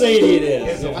 little Sadie it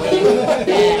is.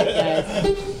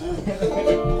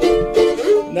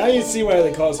 Now you see why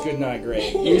they call us good, not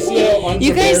great. You see how unprepared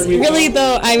You guys we really, come?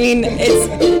 though, I mean,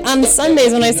 it's on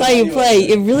Sundays when I saw you play,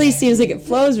 it really seems like it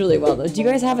flows really well, though. Do you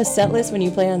guys have a set list when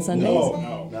you play on Sundays?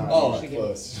 No. Oh,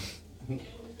 close.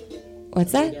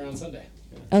 What's that? There on Sunday.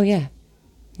 Oh, yeah.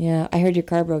 Yeah, I heard your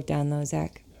car broke down, though,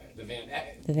 Zach. The van.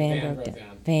 The van broke down.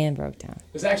 Van broke down.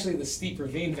 It was actually the steep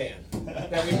ravine van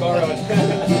that we borrowed,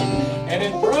 and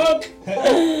it broke.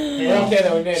 We're okay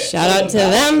though. We made it. Shout out to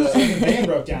them. The van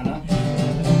broke down, huh?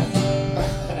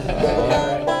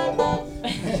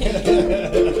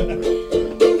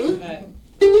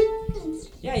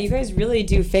 Yeah, you guys really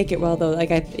do fake it well, though. Like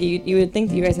you would think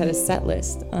that you guys had a set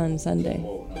list on Sunday.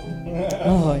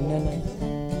 Oh no.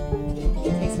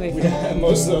 Takes away from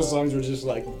Most of those songs were just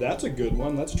like, that's a good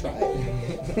one, let's try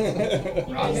it.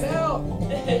 Rock it out.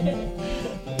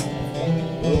 A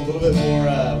little bit more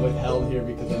withheld here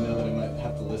because I know that I might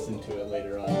have to listen to it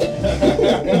later on.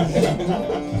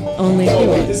 only Oh, you.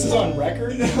 wait, this is on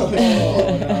record? Oh,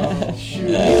 no. Shoot,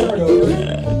 start over.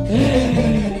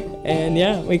 And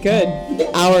yeah, we could.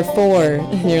 Hour 4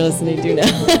 you're listening to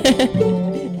now.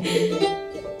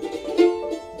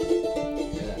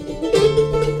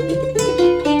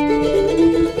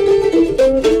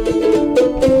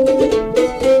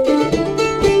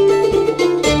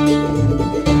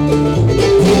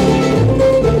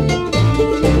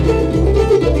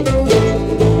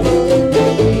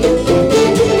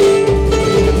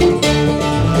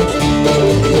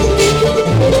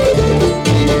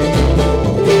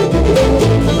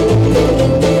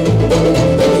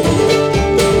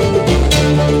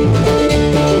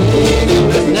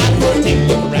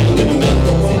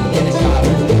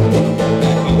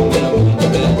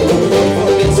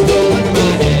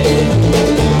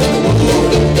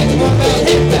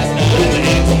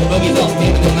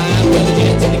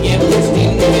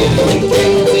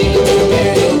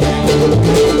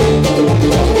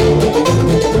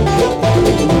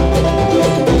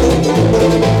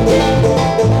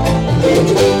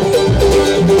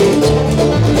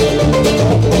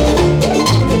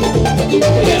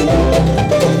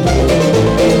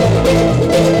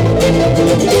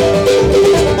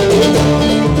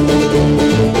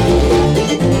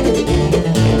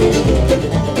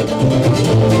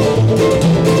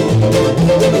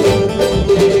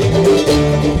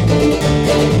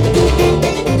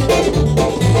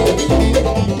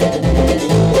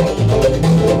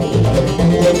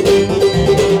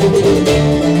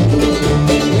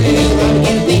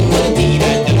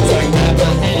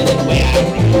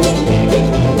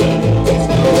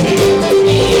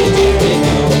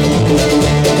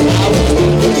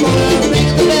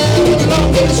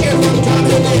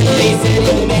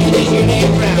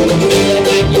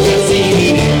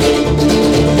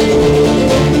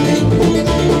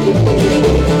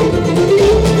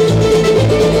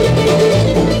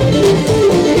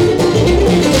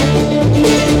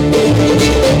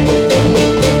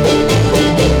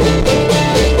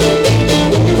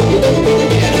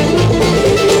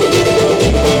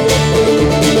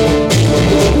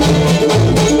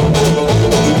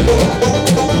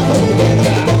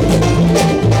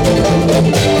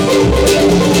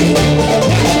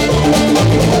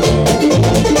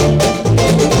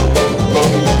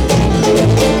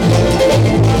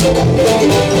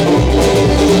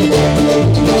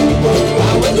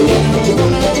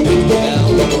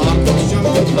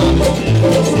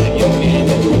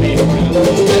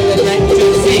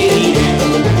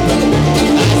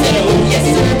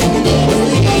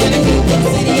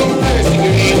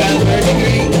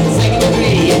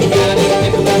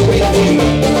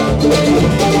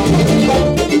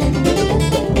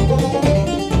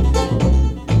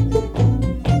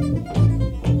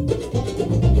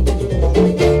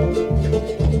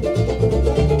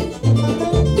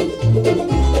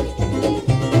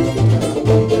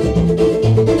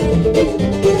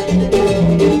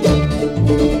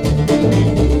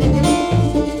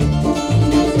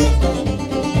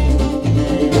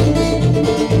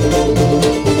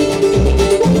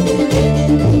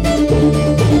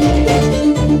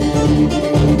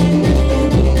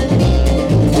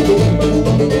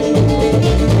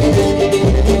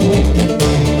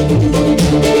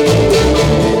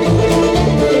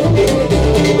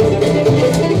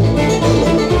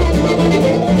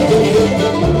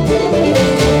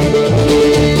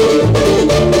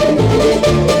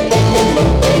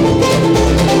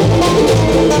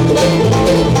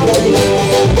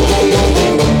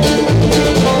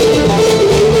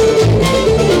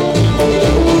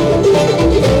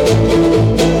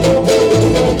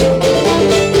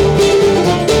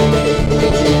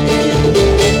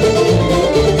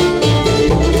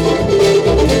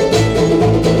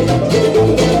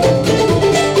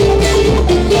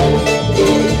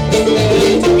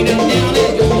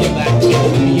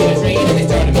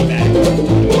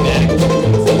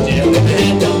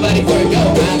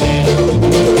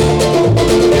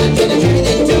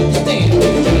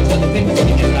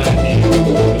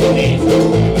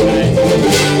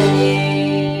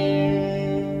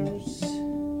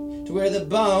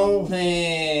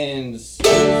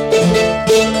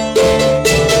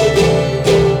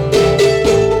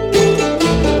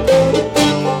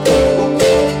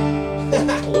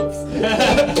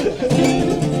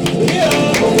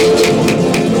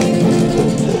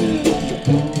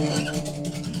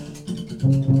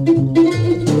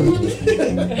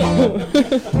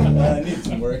 I need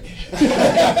some work.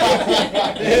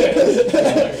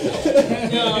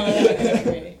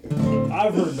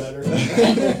 I've heard better.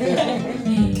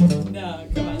 No,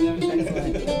 come on, that was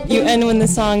excellent. You end when the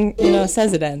song,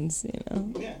 says it ends,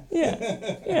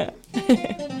 Yeah.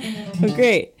 Well,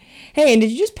 great. Hey, and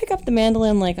did you just pick up the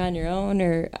mandolin on your own,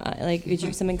 or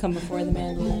did something come before the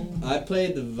mandolin? I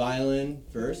played the violin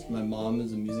first. My mom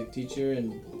is a music teacher,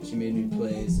 and she made me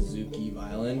play Suzuki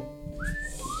violin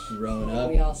growing up.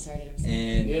 We all started.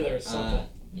 And there was something.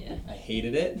 I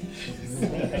hated it.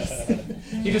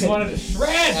 You just wanted to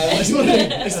shred. I just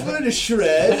wanted to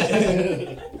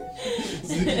shred.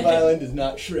 Suzuki violin does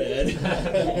not shred.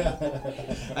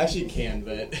 Actually, it can,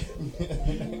 but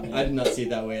I did not see it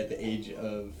that way at the age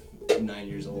of 9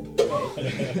 years old.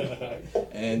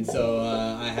 And so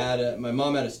my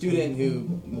mom had a student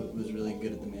who was really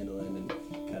good at the mandolin and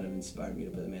kind of inspired me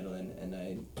to play the mandolin, and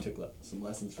I took some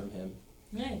lessons from him.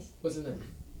 Nice. What's his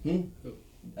name?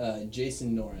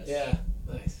 Jason Norris. Yeah,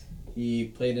 nice. He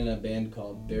played in a band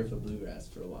called Barefoot Bluegrass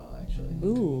for a while, actually.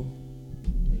 Ooh.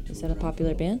 Is that a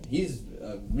popular band? He's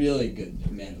a really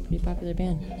good mandolin. Pretty popular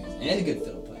band. And a good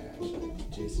fiddle player, actually.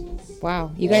 Jason is.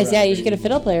 Wow. You guys, you should get a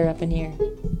fiddle player up in here.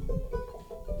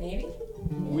 Maybe?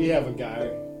 We have a guy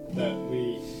that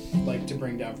we like to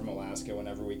bring down from Alaska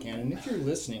whenever we can. And if you're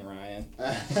listening, Ryan,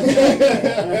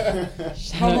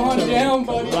 come on down,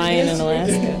 buddy. Ryan in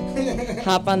Alaska.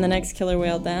 Hop on the next killer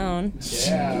whale down.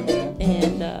 Yeah, man.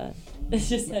 And let's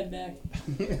just head back.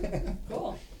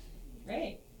 Cool.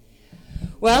 Great.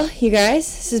 Well, you guys,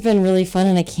 this has been really fun,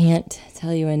 and I can't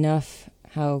tell you enough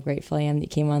how grateful I am that you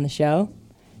came on the show.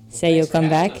 Say you'll come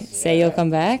back. Say you'll come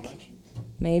back.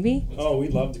 Maybe. Oh,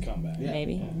 we'd love to come back. Yeah.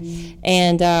 Maybe. Yeah.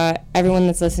 And everyone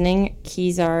that's listening,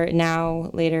 keys are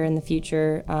now, later in the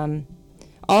future.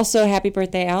 Also, happy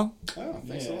birthday, Al. Oh,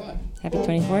 thanks a lot. Happy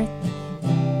 24th.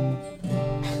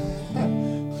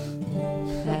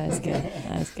 That was good.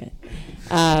 That was good.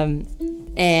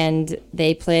 And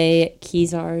they play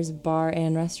Kezar's Bar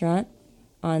and Restaurant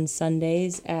on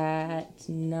Sundays at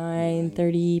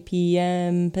 9:30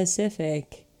 p.m.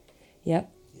 Pacific.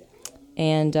 Yep.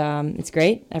 And it's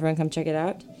great. Everyone come check it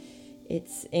out. I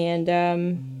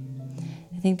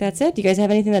think that's it. Do you guys have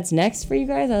anything that's next for you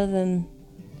guys other than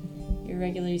your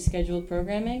regularly scheduled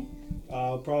programming?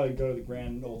 I'll probably go to the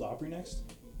Grand Ole Opry next.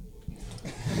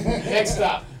 Next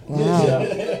stop. Wow.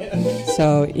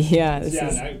 So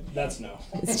That's no.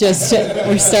 It's just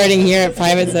we're starting here at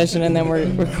private session, and then we're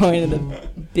going to the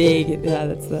big.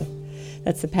 That's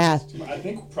the path. I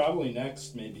think probably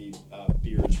next maybe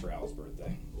beers for Al's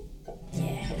birthday.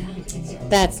 Yeah,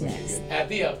 that's next. At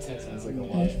the Uptown. Sounds like a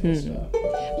lot of fun stuff.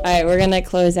 All right, we're gonna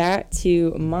close out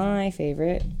to my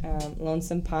favorite,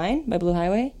 "Lonesome Pine" by Blue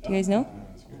Highway. Do you guys know?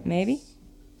 Maybe.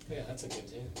 Yeah, that's a good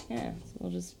tune. Yeah, so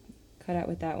we'll just cut out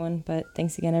with that one. But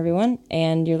thanks again, everyone,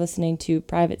 and you're listening to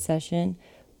Private Session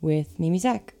with Mimi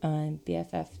Zach on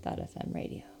BFF.FM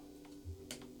radio.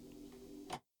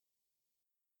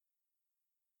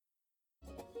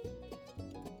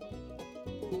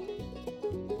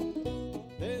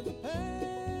 There's a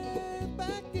path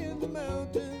back in the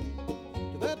mountain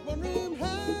to that one-room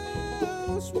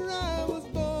house where I was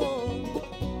born.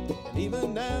 And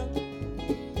even now,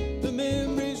 the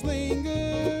memories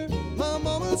linger. My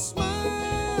mama's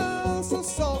smile so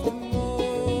soft and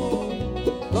warm.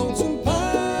 Lonesome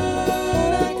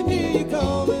Pine, I can hear you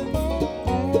calling,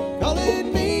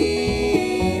 calling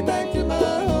me back to my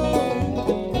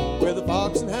home, where the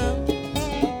fox and hound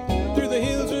through the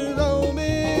hills are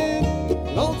roaming.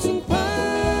 Lonesome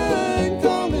Pine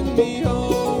calling me home.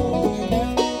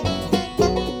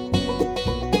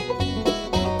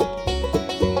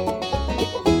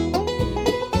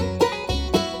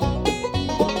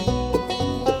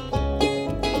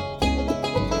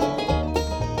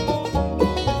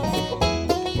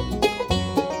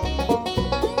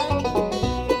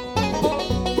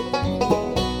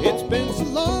 It's been so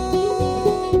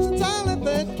long since I left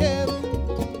that cabin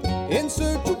in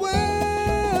search of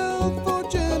wealth,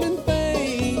 fortune, and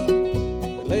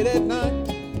fame. Late at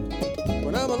night,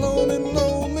 when I'm alone and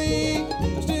lonely,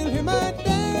 I still hear my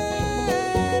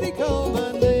daddy call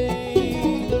my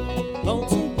name.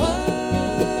 Lonesome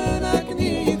Pine, I can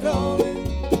hear you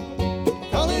calling,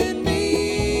 calling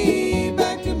me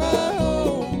back to my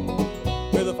home,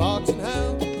 where the fox and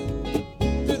hound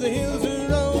through the hills are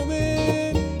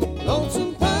roaming.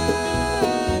 Lonesome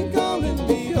Pine calling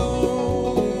me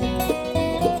home.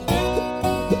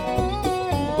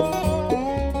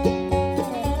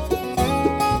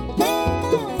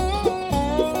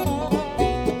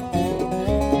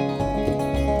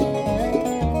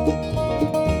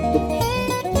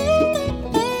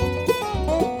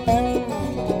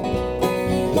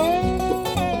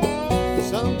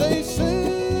 Someday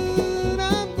soon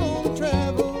I'm gonna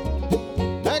travel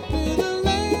back to the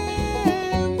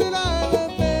land that I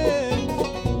love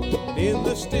best. In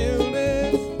the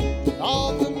stillness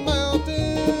of the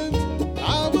mountains,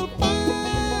 I will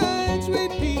find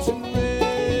sweet peace and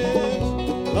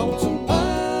rest. Lonesome